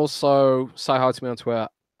cool. And also say hi to me on Twitter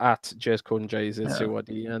at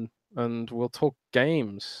JSCorden, and we'll talk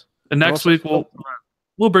games. And next week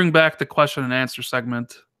we'll bring back the question and answer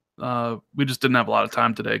segment. We just didn't have a lot of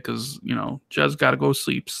time today because Jez got to go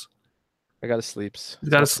sleeps. I got to sleeps. He's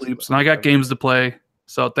got to sleeps, and I got games to play.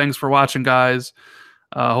 So thanks for watching, guys.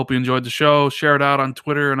 Hope you enjoyed the show. Share it out on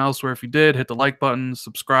Twitter and elsewhere if you did. Hit the like button,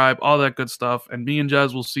 subscribe, all that good stuff. And me and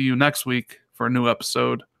Jez will see you next week for a new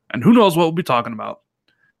episode. And who knows what we'll be talking about.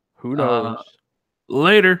 Who knows?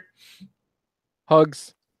 Later.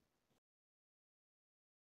 Hugs.